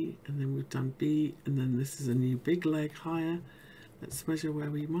A and then we've done B and then this is a new big leg higher, let's measure where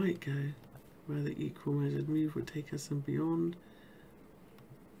we might go, where the equal measured move would take us and beyond.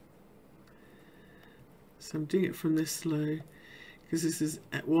 So I'm doing it from this low because this is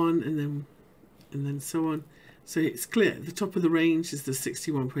at 1 and then so on. So it's clear the top of the range is the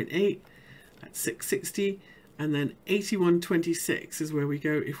 61.8 at 660, and then 81.26 is where we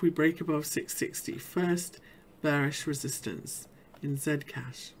go if we break above 660. First bearish resistance in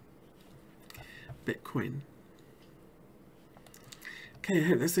Zcash, Bitcoin. Okay, I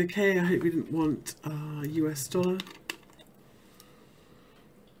hope that's okay. I hope we didn't want US dollar.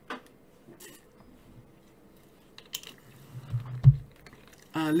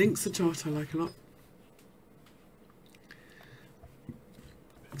 Links a chart I like a lot.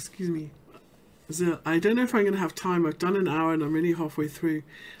 Excuse me. I don't know if I'm going to have time. I've done an hour and I'm really halfway through.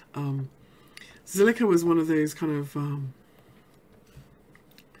 Zilliqa was one of those kind of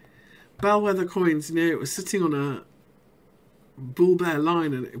bellwether coins. It was sitting on a bull bear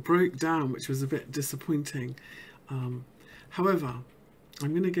line and it broke down, which was a bit disappointing. However, I'm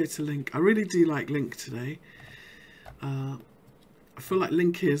going to go to Link. I really do like Link today. I feel like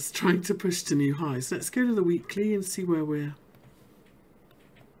Link is trying to push to new highs. Let's go to the weekly and see where we're.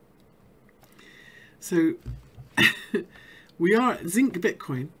 So we are Zinc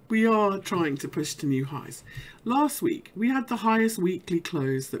Bitcoin. We are trying to push to new highs. Last week we had the highest weekly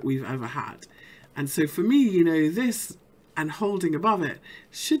close that we've ever had, and so for me, this and holding above it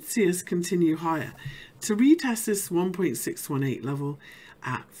should see us continue higher to retest this 1.618 level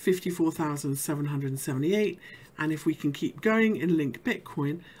at 54,778. And if we can keep going in Link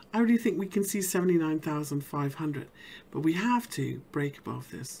Bitcoin, I really think we can see 79,500. But we have to break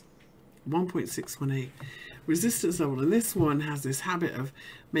above this 1.618. resistance level, and this one has this habit of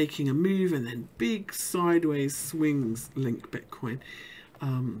making a move and then big sideways swings. Link Bitcoin,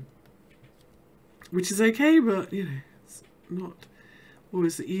 which is okay, but you know, it's not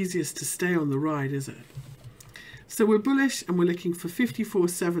always the easiest to stay on the ride, is it? So we're bullish and we're looking for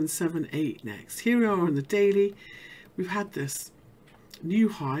 54,778 next. Here we are on the daily. We've had this new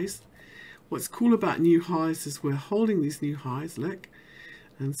highs. What's cool about new highs is we're holding these new highs, look,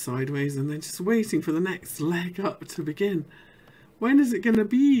 and sideways, and then just waiting for the next leg up to begin. When is it going to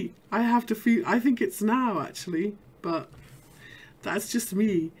be? I think it's now actually, but that's just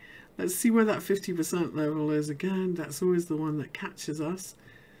me. Let's see where that 50% level is again. That's always the one that catches us.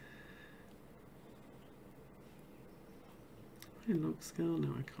 Log scale, no,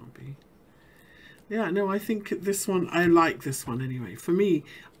 I can't be. Yeah, no, I think this one, I like this one anyway. For me,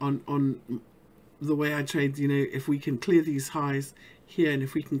 on the way I trade, you know, if we can clear these highs here, and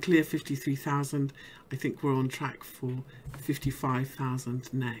if we can clear 53,000, I think we're on track for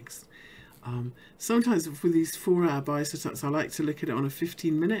 55,000 next. Sometimes with these 4-hour buy setups, I like to look at it on a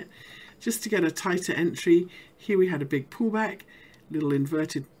 15-minute, just to get a tighter entry. Here we had a big pullback, little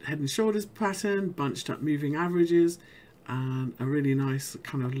inverted head and shoulders pattern, bunched up moving averages, and a really nice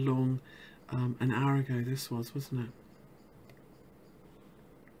kind of long, an hour ago this was, wasn't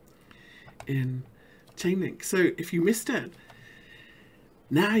it, in Chainlink. So if you missed it,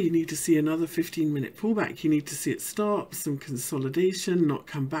 now you need to see another 15-minute pullback. You need to see it stop, some consolidation, not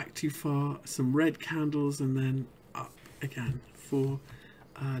come back too far, some red candles, and then up again for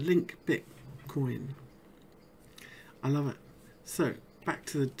Link Bitcoin. I love it. So back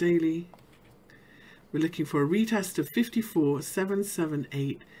to the daily. We're looking for a retest of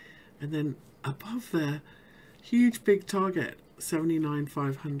 54,778, and then above there, huge big target,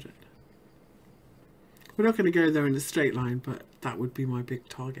 79,500. We're not going to go there in a straight line, but that would be my big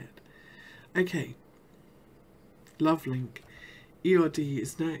target. Okay, love Link. ERD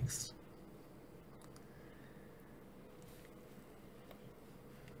is next.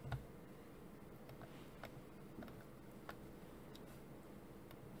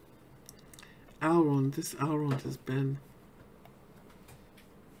 Elrond, this Elrond has been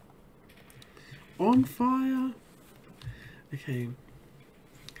on fire. Okay,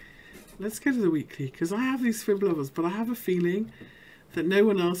 let's go to the weekly, because I have these fib levels, but I have a feeling that no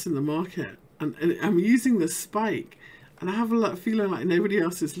one else in the market, and I'm using the spike, and I have a feeling like nobody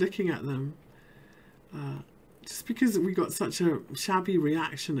else is looking at them, just because we got such a shabby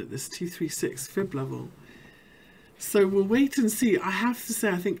reaction at this 236 fib level. So we'll wait and see. I have to say,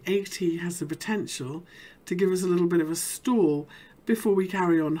 I think 80 has the potential to give us a little bit of a stall before we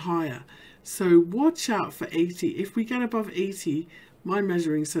carry on higher. So watch out for 80. If we get above 80, my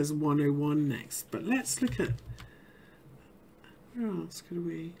measuring says 101 next. But let's look at, where else could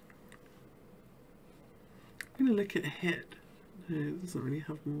we? I'm going to look at hit. No, it doesn't really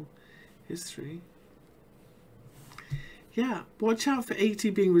have more history. Yeah, watch out for 80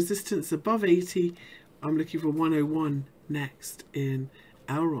 being resistance. Above 80, I'm looking for 101 next in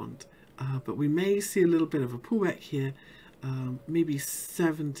Elrond. But we may see a little bit of a pullback here, maybe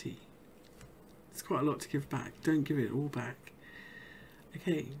 70. It's quite a lot to give back. Don't give it all back.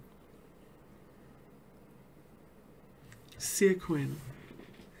 Okay. Seacoin.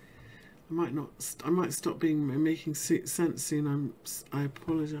 I might stop making sense soon. I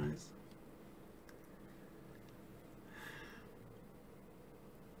apologize.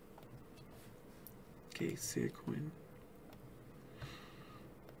 Okay, Seacoin.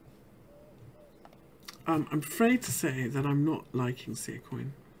 I'm afraid to say that I'm not liking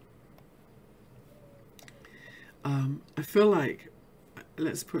Seacoin. I feel like,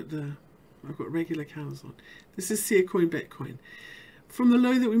 let's put I've got regular candles on. This is Seacoin Bitcoin. From the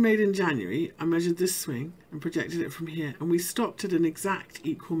low that we made in January, I measured this swing and projected it from here, and we stopped at an exact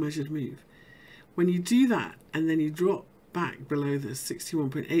equal measured move. When you do that and then you drop back below the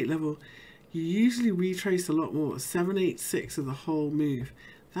 61.8 level, you usually retrace a lot more, 786 of the whole move.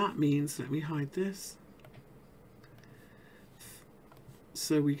 That means, let me hide this.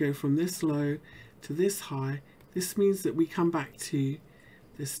 So we go from this low to this high. This means that we come back to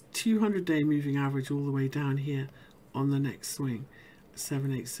this 200-day moving average all the way down here on the next swing.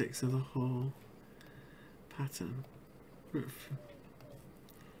 786 of the whole pattern.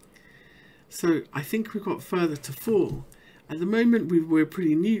 So I think we've got further to fall. At the moment, we're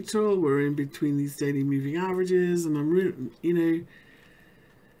pretty neutral. We're in between these daily moving averages, and I'm really, you know,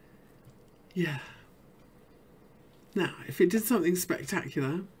 yeah. Now, if it did something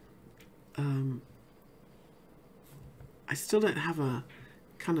spectacular, I still don't have a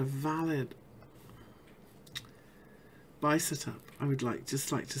kind of valid buy setup. I would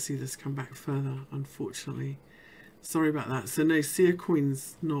just like to see this come back further, unfortunately. Sorry about that. So no, SEA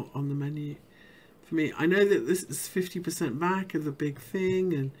coin's not on the menu for me. I know that this is 50% back of the big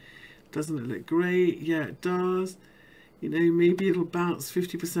thing, and doesn't it look great? Yeah, it does. You know, maybe it'll bounce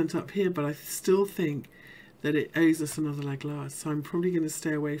 50% up here, but I still think that it owes us another leg lower. So I'm probably going to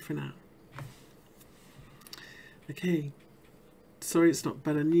stay away for now. Okay. Sorry, it's not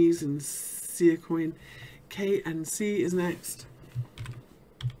better news in SEA coin. KNC is next.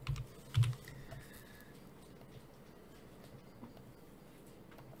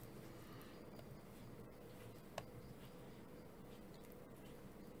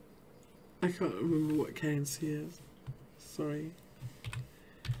 I can't remember what KNC is. Sorry.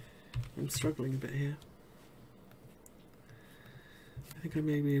 I'm struggling a bit here. I think I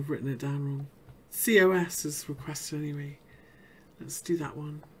maybe have written it down wrong. COS is requested anyway. Let's do that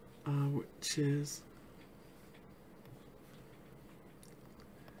one, which is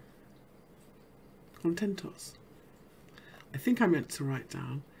CHZKSM. I think I meant to write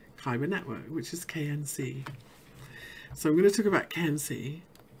down Kyber Network, which is KNC. So I'm going to talk about KNC.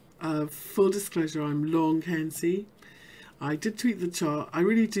 Full disclosure, I'm long KNC. I did tweak the chart. I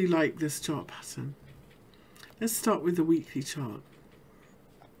really do like this chart pattern. Let's start with the weekly chart.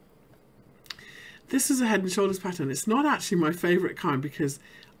 This is a head and shoulders pattern. It's not actually my favorite kind because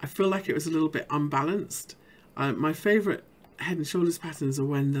I feel like it was a little bit unbalanced. My favorite head and shoulders patterns are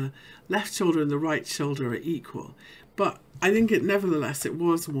when the left shoulder and the right shoulder are equal. But I think nevertheless it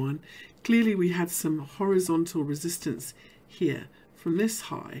was one. Clearly we had some horizontal resistance here from this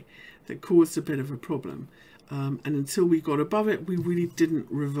high that caused a bit of a problem. And until we got above it, we really didn't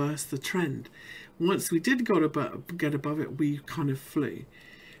reverse the trend. Once we did get above it, we kind of flew.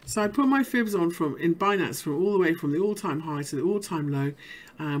 So I put my fibs on in Binance from all the way from the all-time high to the all-time low,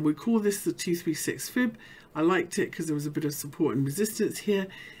 and we call this the 236 fib. I liked it because there was a bit of support and resistance here,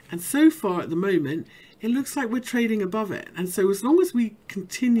 and so far at the moment it looks like we're trading above it. And so as long as we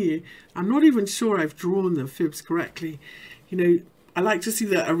continue, I'm not even sure I've drawn the fibs correctly. You know, I like to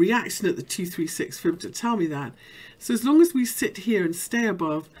see a reaction at the 236 fib to tell me that. So as long as we sit here and stay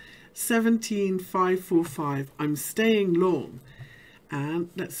above 17,545, I'm staying long. And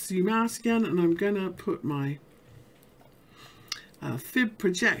let's zoom out again, and I'm going to put my fib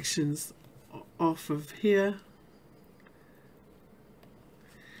projections off of here.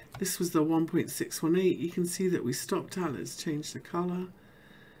 This was the 1.618. You can see that we stopped out. Let's change the color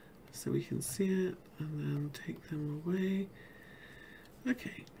so we can see it, and then take them away.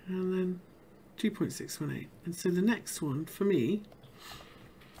 Okay, and then 2.618. And so the next one for me,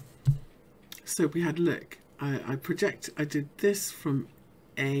 so we had, look, I did this from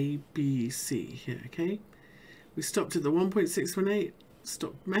A, B, C here, okay? We stopped at the 1.618,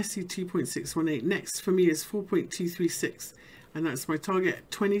 stopped messy 2.618. Next for me is 4.236, and that's my target,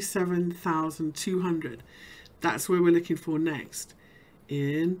 27,200. That's where we're looking for next.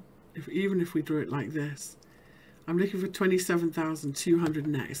 Even if we draw it like this, I'm looking for 27,200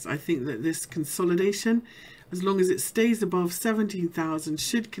 next. I think that this consolidation, as long as it stays above 17,000,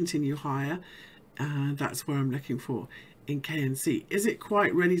 should continue higher. That's where I'm looking for in KNC. Is it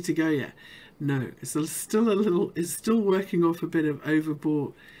quite ready to go yet? No, it's still working off a bit of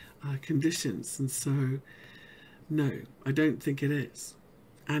overbought conditions, and so no, I don't think it is.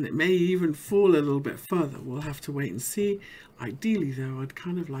 And it may even fall a little bit further. We'll have to wait and see. Ideally though, I'd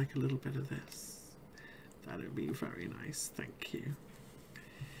kind of like a little bit of this. That would be very nice, thank you.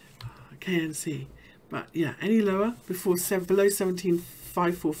 KNC, but yeah, any lower below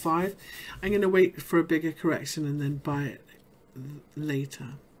 17,545, I'm going to wait for a bigger correction and then buy it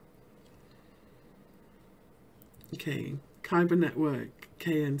later. Okay, Kyber Network,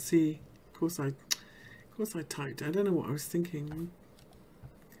 KNC. Of course I typed. I don't know what I was thinking.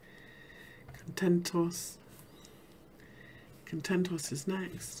 CHZKSM is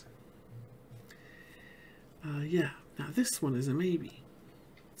next. Yeah, now this one is a maybe.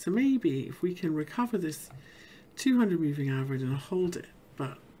 So maybe if we can recover this 200 moving average and hold it,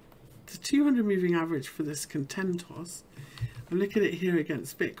 but the 200 moving average for this CHZKSM, I'm looking at it here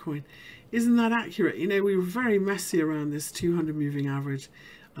against Bitcoin, isn't that accurate? You know, we were very messy around this 200 moving average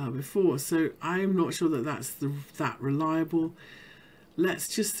before, so I'm not sure that that's that reliable. Let's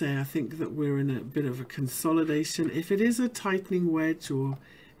just say I think that we're in a bit of a consolidation. If it is a tightening wedge or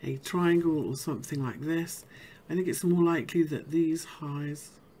a triangle or something like this, I think it's more likely that these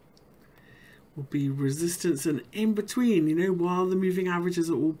highs will be resistance, and in between, you know, while the moving averages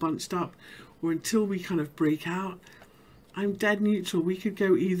are all bunched up, or until we kind of break out, I'm dead neutral. We could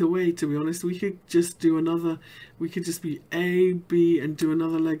go either way, to be honest. We could just do another, we could just be A, B, and do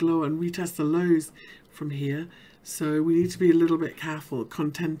another leg lower and retest the lows from here. So we need to be a little bit careful.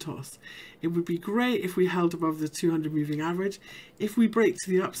 CHZKSM. It would be great if we held above the 200 moving average. If we break to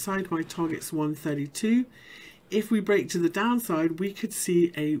the upside, my target's 132. If we break to the downside, we could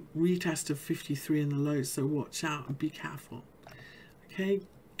see a retest of 53 in the lows. So watch out and be careful. Okay,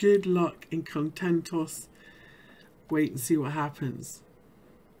 good luck in CHZKSM. Wait and see what happens.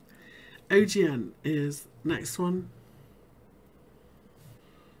 OGN is next one.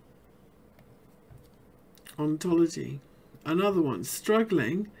 Ontology, another one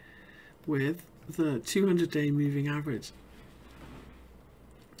struggling with the 200-day moving average,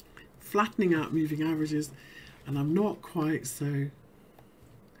 flattening out moving averages, and I'm not quite so,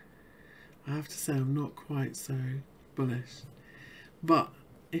 I have to say I'm not quite so bullish. But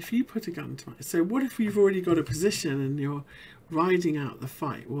if you put a gun to it, so what if you've already got a position and you're riding out the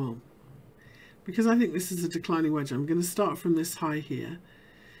fight? Well, because I think this is a declining wedge, I'm going to start from this high here.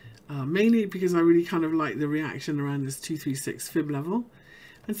 Mainly because I really kind of like the reaction around this 236 fib level.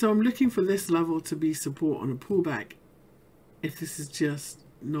 And so I'm looking for this level to be support on a pullback if this is just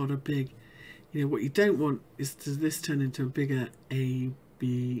not a big, you know, what you don't want is to this turn into a bigger A,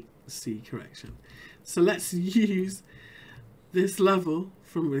 B, C correction. So let's use this level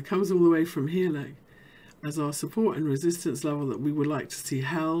from, it comes all the way from here, like, as our support and resistance level that we would like to see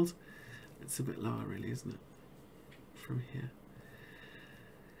held. It's a bit lower really, isn't it? From here.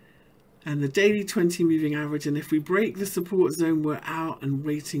 And the daily 20 moving average, and if we break the support zone, we're out and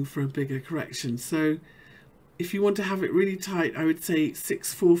waiting for a bigger correction. So if you want to have it really tight, I would say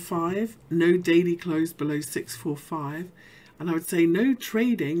 645, no daily close below 645, and I would say no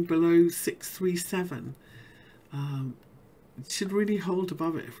trading below 637. It should really hold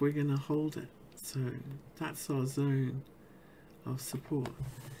above it if we're going to hold it. So that's our zone of support.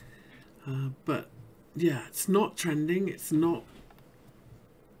 But yeah, it's not trending, it's not,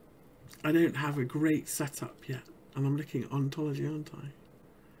 I don't have a great setup yet, and I'm looking at ontology, aren't I?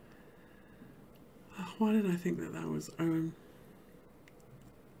 Oh, why did I think that that was OM?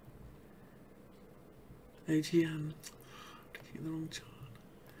 AGN. Looking at the wrong chart.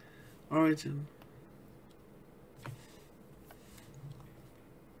 Origin.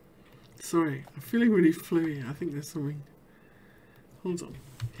 Sorry, I'm feeling really fluey. I think there's something. Hold on.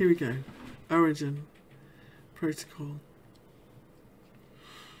 Here we go. Origin. Protocol.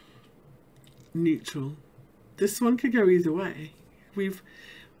 Neutral. This one could go either way.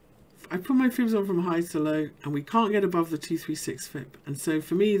 I put my fibs on from high to low and we can't get above the 236 fib, and so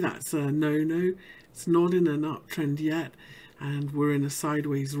for me that's a no. It's not in an uptrend yet and we're in a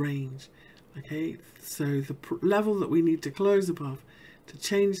sideways range. Okay, so the level that we need to close above to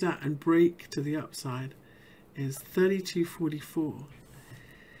change that and break to the upside is 32.44,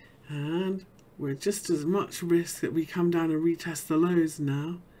 and we're just as much risk that we come down and retest the lows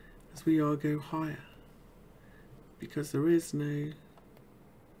now as we are go higher, because there is no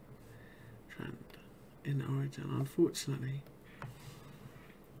trend in origin. Unfortunately,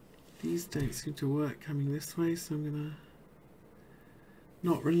 these don't seem to work coming this way, so I'm gonna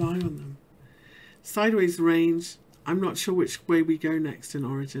not rely on them. Sideways range, I'm not sure which way we go next in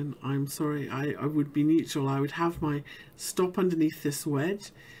origin. I'm sorry, I would be neutral. I would have my stop underneath this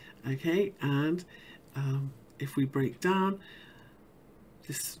wedge, okay, and if we break down,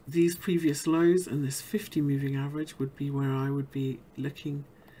 these previous lows and this 50 moving average would be where I would be looking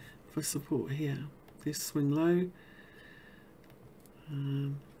for support here. This swing low,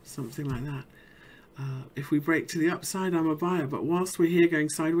 something like that. If we break to the upside, I'm a buyer, but whilst we're here going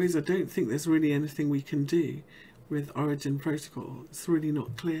sideways, I don't think there's really anything we can do with Origin Protocol. It's really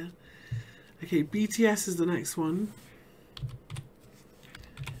not clear. Okay, BTS is the next one.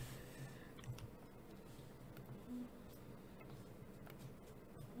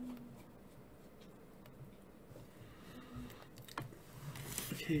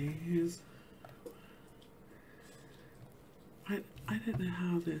 Okay, here's, I don't know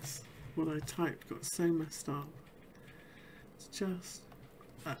how this, what I typed got so messed up. It's just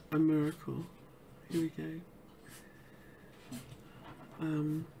a miracle. Here we go. Why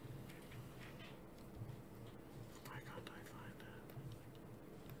can't I find it?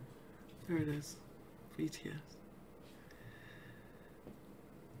 There it is. BTS.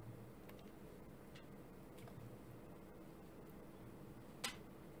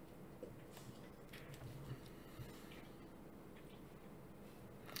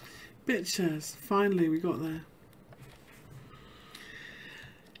 BitShares, finally we got there.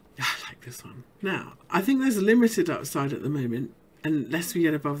 I like this one. Now, I think there's a limited upside at the moment unless we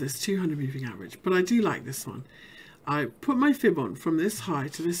get above this 200 moving average, but I do like this one. I put my fib on from this high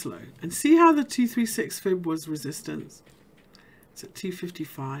to this low, and see how the 236 fib was resistance. It's at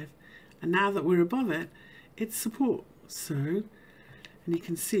 255, and now that we're above it, it's support. So, and you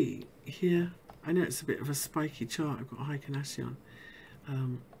can see here, I know it's a bit of a spiky chart, I've got high KNCCOS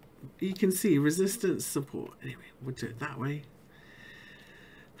on. You can see resistance, support. Anyway, we'll do it that way.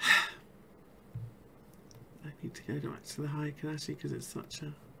 I need to go back to the high KNCCOS because it's such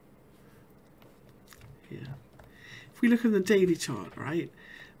a... Yeah. If we look at the daily chart, right,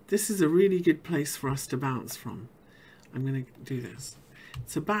 this is a really good place for us to bounce from. I'm going to do this.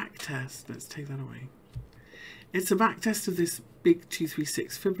 It's a back test. Let's take that away. It's a back test of this big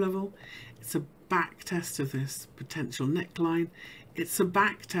 236 fib level. It's a back test of this potential neckline. It's a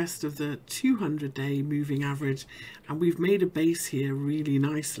back test of the 200-day moving average, and we've made a base here really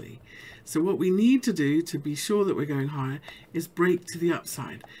nicely. So what we need to do to be sure that we're going higher is break to the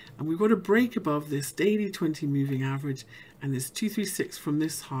upside, and we've got to break above this daily 20 moving average and this 236 from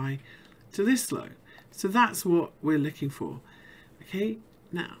this high to this low. So that's what we're looking for. Okay,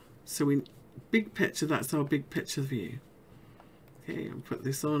 now, so we big picture, that's our big picture view. Okay, I'll put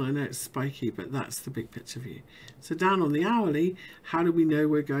this on. I know it's spiky, but that's the big picture view. So down on the hourly, how do we know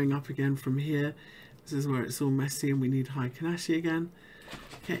we're going up again from here? This is where it's all messy and we need high KNCCOS again.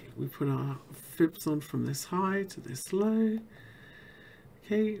 Okay, we put our fibs on from this high to this low.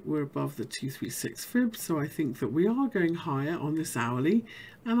 Okay, we're above the 236 fib, so I think that we are going higher on this hourly,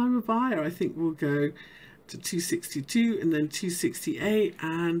 and I'm a buyer. I think we'll go to 262 and then 268,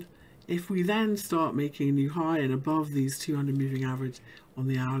 and if we then start making a new high and above these 200 moving average on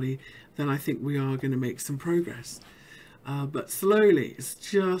the hourly, then I think we are going to make some progress. But slowly, it's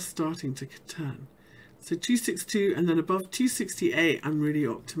just starting to turn. So 262 and then above 268, I'm really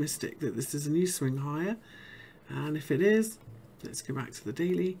optimistic that this is a new swing higher. And if it is, let's go back to the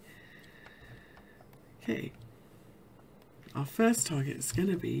daily. Okay. Our first target is going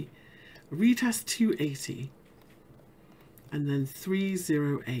to be retest 280. And then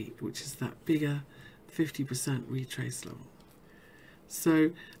 308, which is that bigger 50% retrace level.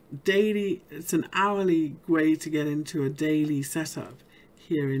 So daily, it's an hourly way to get into a daily setup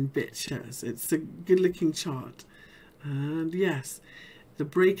here in BitShares. It's a good looking chart. And yes, the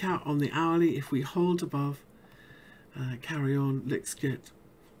breakout on the hourly, if we hold above, carry on, looks good.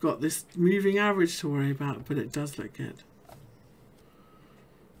 Got this moving average to worry about, but it does look good.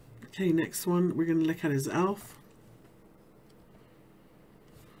 Okay, next one we're going to look at is ELF.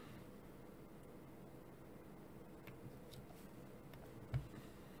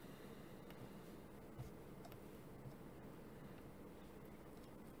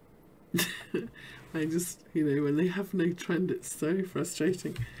 I just, you know, when they have no trend, it's so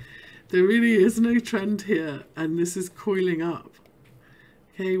frustrating. There really is no trend here, and this is coiling up.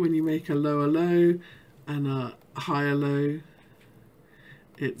 Okay, when you make a lower low and a higher low,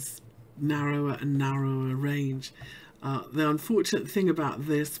 it's narrower and narrower range. The unfortunate thing about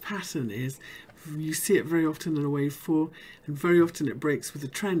this pattern is you see it very often in a wave 4, and very often it breaks with a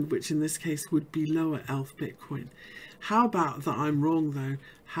trend, which in this case would be lower ELF Bitcoin. How about that I'm wrong though?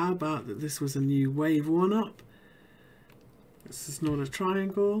 How about that this was a new wave 1 up? This is not a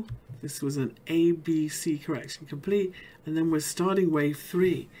triangle. This was an ABC correction complete, and then we're starting wave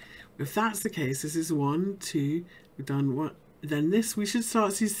 3. If that's the case, this is 1, 2, we've done 1. Then this, we should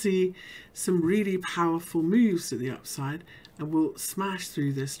start to see some really powerful moves to the upside, and we'll smash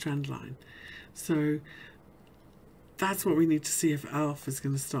through this trend line. So that's what we need to see if ELF is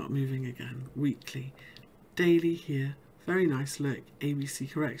going to start moving again. Weekly, daily here, very nice look,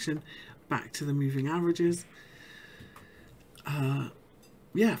 ABC correction, back to the moving averages.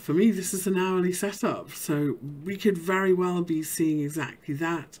 Yeah, for me this is an hourly setup, so we could very well be seeing exactly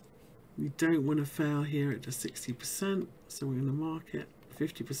that. We don't want to fail here at the 60%, so we're going to mark it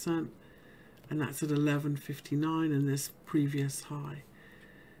 50%, and that's at 11.59 in this previous high.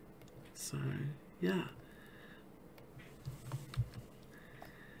 So yeah,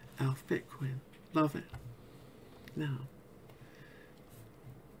 ELF Bitcoin, love it. Now,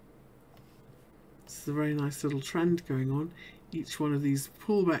 this is a very nice little trend going on. Each one of these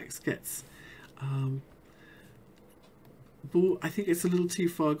pullbacks gets I think it's a little too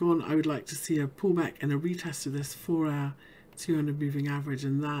far gone. I would like to see a pullback and a retest of this 4-hour 200 moving average,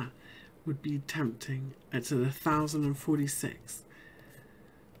 and that would be tempting. It's at 1046.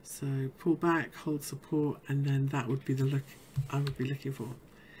 So pull back, hold support, and then that would be the look I would be looking for.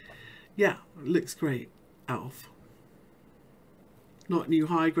 Yeah, looks great. ELF. Not new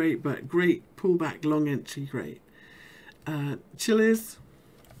high great, but great pullback, long entry great. Chili's.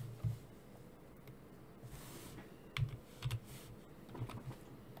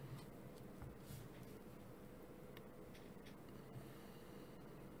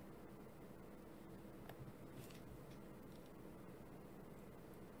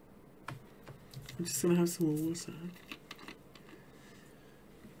 I'm just going to have some more water.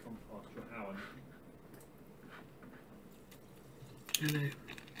 Hello.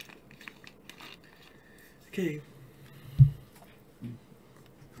 Okay.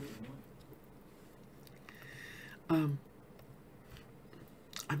 I'm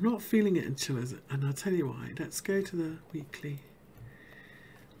not feeling it in chillers, and I'll tell you why. Let's go to the weekly.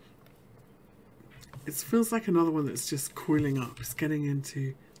 It feels like another one that's just coiling up. It's getting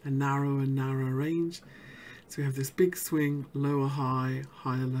into a narrower and narrower range. So we have this big swing, lower high,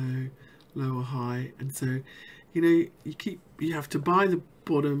 higher low, lower high, and so you know you have to buy the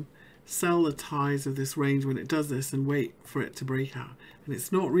bottom, sell the ties of this range when it does this, and wait for it to break out. And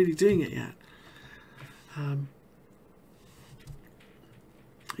it's not really doing it yet.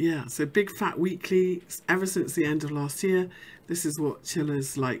 Yeah, so big fat weekly ever since the end of last year. This is what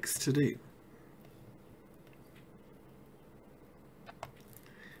Chillers likes to do.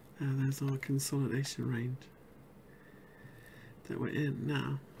 There's our consolidation range that we're in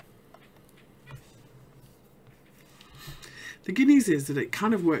now. The good news is that it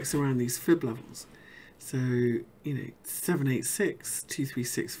kind of works around these fib levels. So, you know, 786,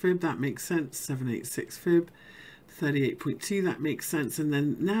 236 fib, that makes sense. 786 fib, 38.2, that makes sense. And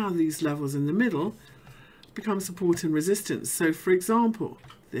then now these levels in the middle become support and resistance. So, for example,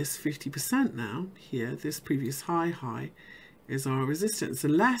 this 50% now here, this previous high is our resistance.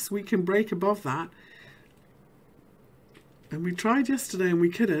 Unless we can break above that, and we tried yesterday and we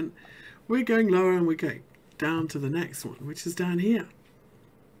couldn't, we're going lower and we're going down to the next one, which is down here.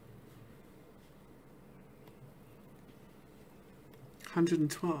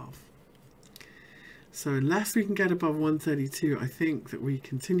 $112. So unless we can get above 132, I think that we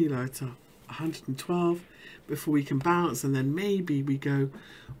continue lower to 112 before we can bounce, and then maybe we go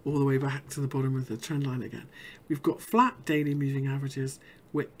all the way back to the bottom of the trend line again. We've got flat daily moving averages.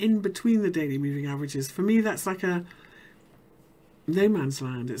 We're in between the daily moving averages. For me, that's like a no man's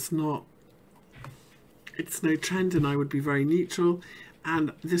land. It's no trend, and I would be very neutral,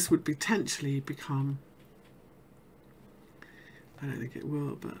 and this would potentially become, I don't think it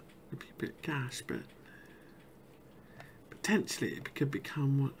will, but it'd be a bit gash, but potentially it could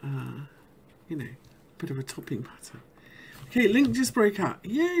become you know, a bit of a topping pattern. Okay, link just broke out.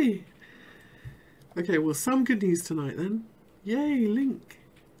 Yay! Okay, well, some good news tonight then. Yay, link.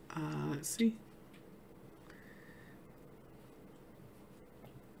 Let's see.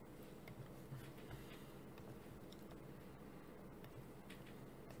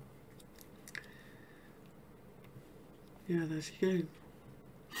 Yeah, there she goes.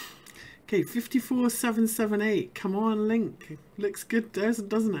 Okay, 54,778. Come on, link. Looks good,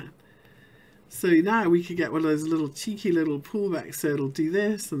 doesn't it? So now we could get one of those little cheeky little pullbacks. So it'll do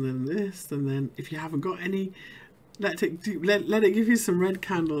this, and then if you haven't got any, let it give you some red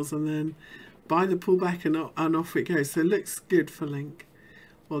candles, and then buy the pullback, and off it goes. So it looks good for link.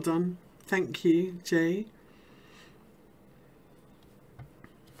 Well done. Thank you, Jay.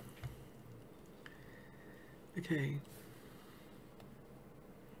 Okay.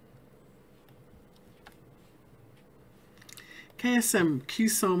 KSM,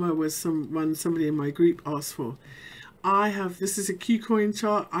 QSAMA was one somebody in my group asked for. This is a QCoin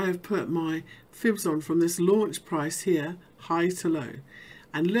chart. I have put my fibs on from this launch price here, high to low.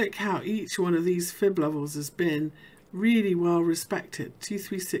 And look how each one of these fib levels has been really well respected.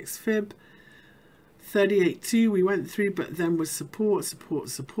 236 fib, 38.2 we went through, but then with support.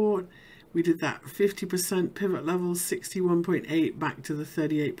 We did that 50% pivot level, 61.8 back to the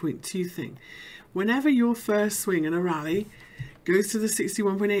 38.2 thing. Whenever your first swing in a rally goes to the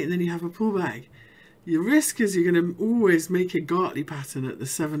 61.8 and then you have a pullback, your risk is you're going to always make a Gartley pattern at the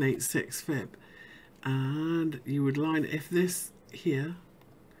 786 fib. And you would line, if this here,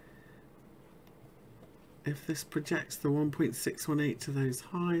 if this projects the 1.618 to those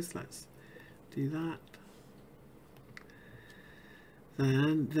highs, let's do that.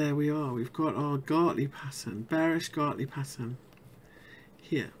 Then there we are, we've got our Gartley pattern, bearish Gartley pattern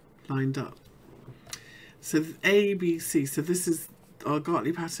here, lined up. So A, B, C, so this is our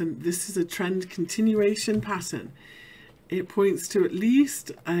Gartley pattern. This is a trend continuation pattern. It points to at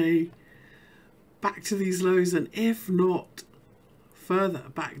least back to these lows, and if not further,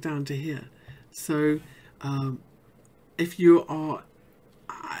 back down to here. So if you are,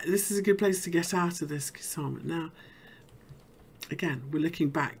 this is a good place to get out of this QSAMA. Now, again, we're looking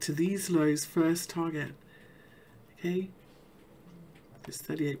back to these lows, first target, okay, this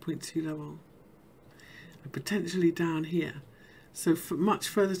 38.2 level. Potentially down here, so much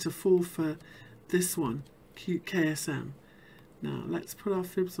further to fall for this one, KSM. Now let's put our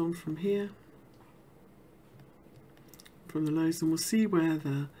fibs on from here, from the lows, and we'll see where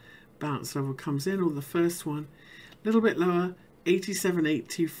the bounce level comes in, or the first one, a little bit lower,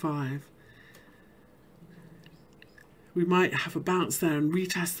 87,825. We might have a bounce there and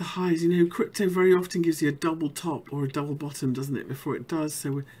retest the highs. You know, crypto very often gives you a double top or a double bottom, doesn't it, before it does?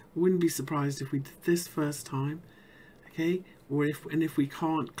 So we wouldn't be surprised if we did this first time, okay? Or if we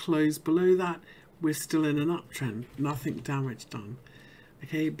can't close below that, we're still in an uptrend, nothing damage done,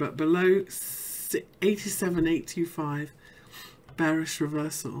 okay? But below 87,825, bearish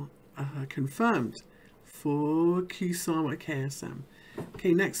reversal confirmed for QTUMFUNVET.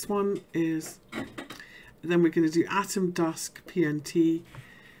 Okay, next one is, then we're going to do ATOMDUSK PNT.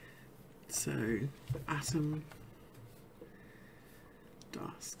 So ATOMDUSK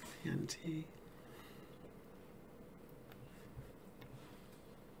PNT.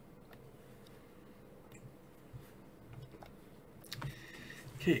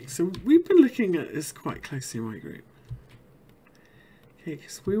 Okay, so we've been looking at this quite closely in my group. Okay,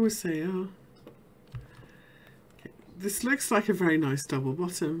 because we will say, oh, okay, this looks like a very nice double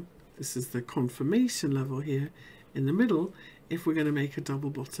bottom. This is the confirmation level here in the middle. If we're going to make a double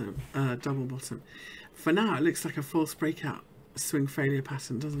bottom, for now it looks like a false breakout swing failure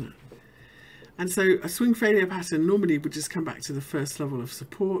pattern, doesn't it? And so a swing failure pattern normally would just come back to the first level of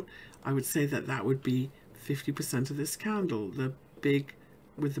support. I would say that that would be 50% of this candle, the big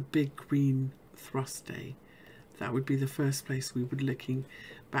with the big green thrust day. That would be the first place we would be looking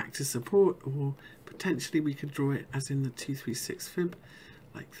back to support, or potentially we could draw it as in the 236 fib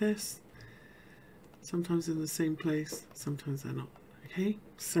like this. Sometimes in the same place, sometimes they're not. Okay,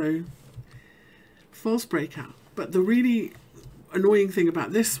 so false breakout. But the really annoying thing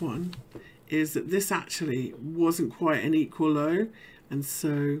about this one is that this actually wasn't quite an equal low, and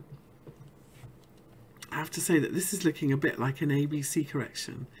so I have to say that this is looking a bit like an ABC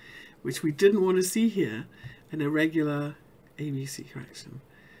correction, which we didn't want to see here, an irregular ABC correction.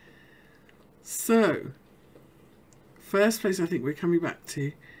 So first place I think we're coming back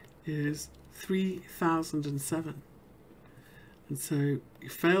to is 3007, and so we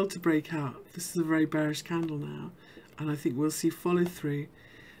failed to break out. This is a very bearish candle now, and I think we'll see follow through,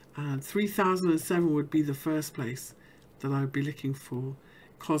 and 3007 would be the first place that I would be looking for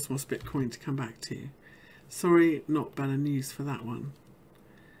Cosmos Bitcoin to come back to. Sorry, not better news for that one.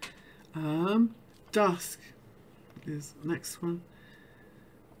 Dusk is next one.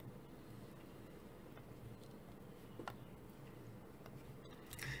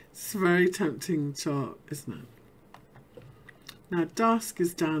 It's a very tempting chart, isn't it? Now Dusk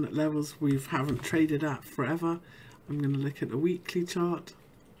is down at levels we haven't traded at forever. I'm going to look at the weekly chart,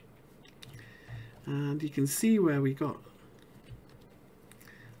 and you can see where we got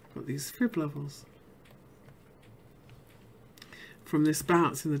these fib levels from this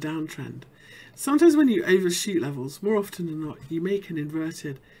bounce in the downtrend. Sometimes when you overshoot levels, more often than not, you make an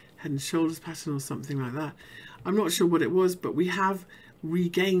inverted head and shoulders pattern or something like that. I'm not sure what it was, but we have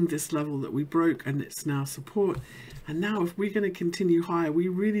regained this level that we broke, and it's now support. And now if we're going to continue higher, we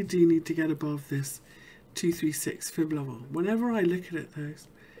really do need to get above this 236 fib level. Whenever I look at it though,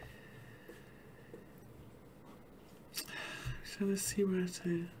 I'm trying to see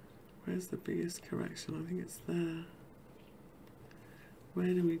where's the biggest correction. I think it's there.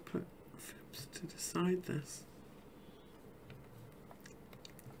 Where do we put fibs to decide this?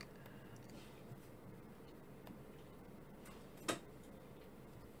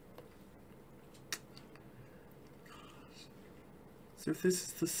 So if this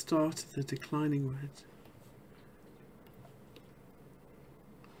is the start of the declining wedge,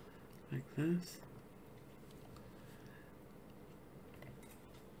 like this,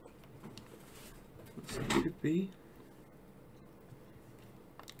 which it could be.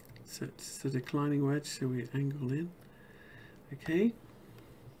 So it's the declining wedge, so we angle in. Okay.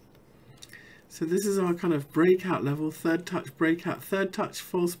 So this is our kind of breakout level, third touch breakout, third touch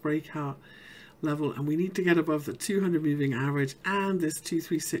false breakout level, and we need to get above the 200 moving average and this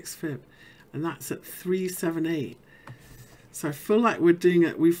 236 fib, and that's at 378. So I feel like we're doing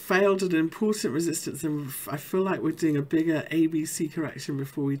it. We failed at an important resistance, and I feel like we're doing a bigger ABC correction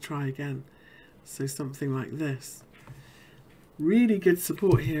before we try again. So something like this. Really good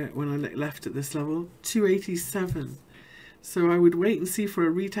support here when I look left at this level, 287. So I would wait and see for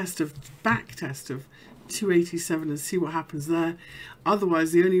a retest of back test of 287 and see what happens there.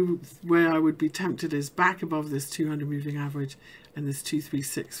 Otherwise, the only way I would be tempted is back above this 200 moving average and this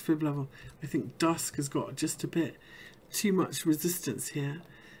 236 fib level. I think Dusk has got just a bit too much resistance here.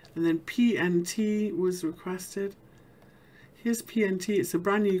 And then PNT was requested. Here's PNT. It's a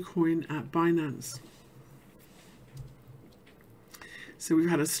brand new coin at Binance. So we've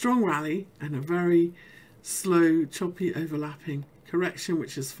had a strong rally and a very slow, choppy overlapping correction,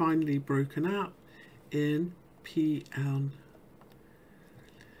 which is finally broken out in PLT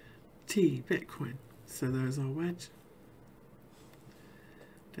Bitcoin. So there's our wedge.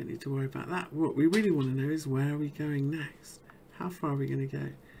 Don't need to worry about that. What we really want to know is, where are we going next? How far are we going to go?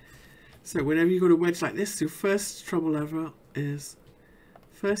 So whenever you've got a wedge like this, your first trouble level is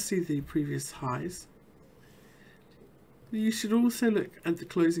firstly the previous highs. You should also look at the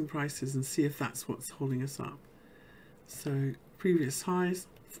closing prices and see if that's what's holding us up. So previous highs.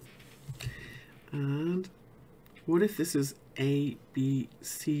 And what if this is A, B,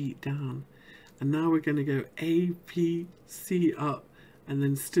 C down? And now we're going to go A, B, C up, and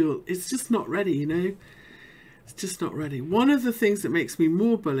then still, it's just not ready, you know? It's just not ready. One of the things that makes me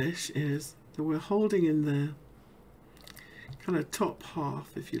more bullish is that we're holding in the kind of top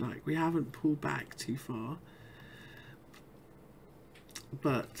half, if you like. We haven't pulled back too far.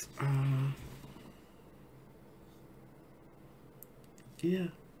 But, yeah.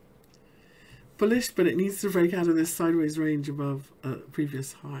 Bullish, but it needs to break out of this sideways range above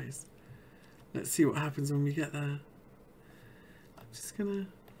previous highs. Let's see what happens when we get there. I'm just gonna...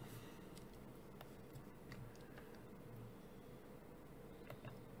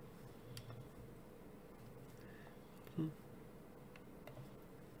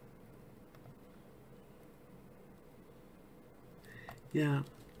 Yeah.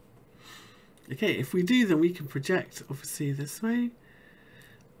 Okay, if we do, then we can project, obviously, this way.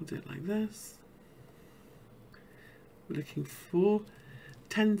 We'll do it like this. We're looking for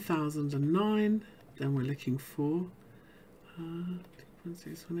 10,009. Then we're looking for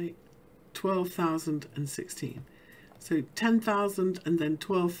 12,016. So 10,000 and then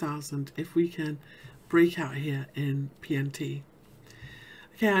 12,000 if we can break out here in PNT.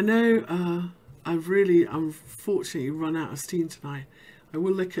 Okay, I know I've really unfortunately run out of steam tonight. I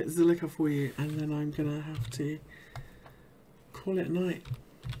will look at Zilliqa for you, and then I'm gonna have to call it night.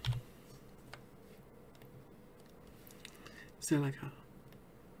 Zilliqa.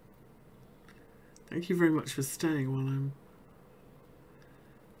 Thank you very much for staying while I'm...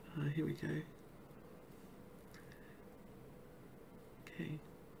 here we go. Okay.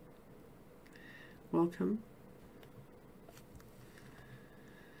 Welcome.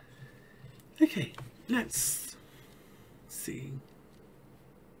 Okay, let's see.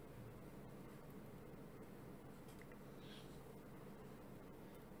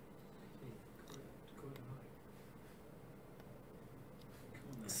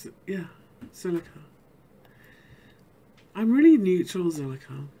 So, yeah, Zilliqa. I'm really neutral,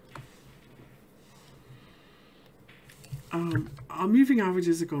 Zilliqa. Our moving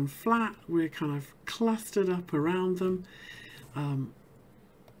averages have gone flat. We're kind of clustered up around them.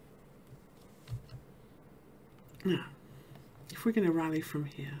 Now, if we're going to rally from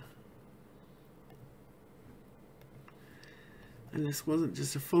here, and this wasn't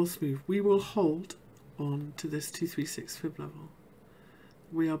just a false move, we will hold on to this 236 fib level.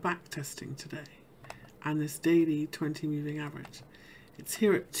 We are back testing today, and this daily 20 moving average. It's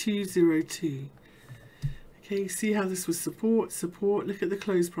here at 202. Okay, see how this was support, support. Look at the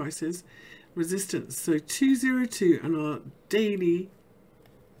close prices, resistance. So 202 and our daily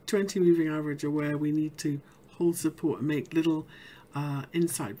 20 moving average are where we need to hold support and make little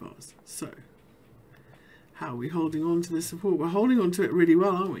inside bars. So how are we holding on to the support? We're holding on to it really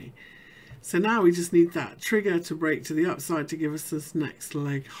well, aren't we? So now we just need that trigger to break to the upside to give us this next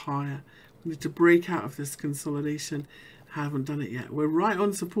leg higher. We need to break out of this consolidation. Haven't done it yet. We're right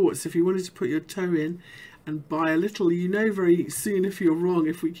on support, so if you wanted to put your toe in and buy a little, you know very soon if you're wrong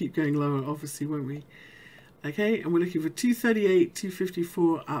if we keep going lower, obviously, won't we? Okay, and we're looking for 238,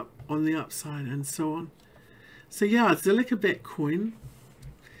 254 up on the upside and so on. So yeah, Zilliqa Bitcoin.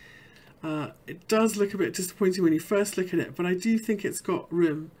 It does look a bit disappointing when you first look at it, but I do think it's got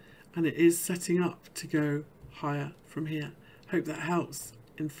room and it is setting up to go higher from here. Hope that helps.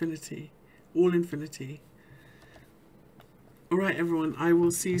 Infinity. All infinity. All right, everyone. I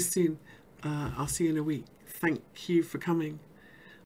will see you soon. I'll see you in a week. Thank you for coming.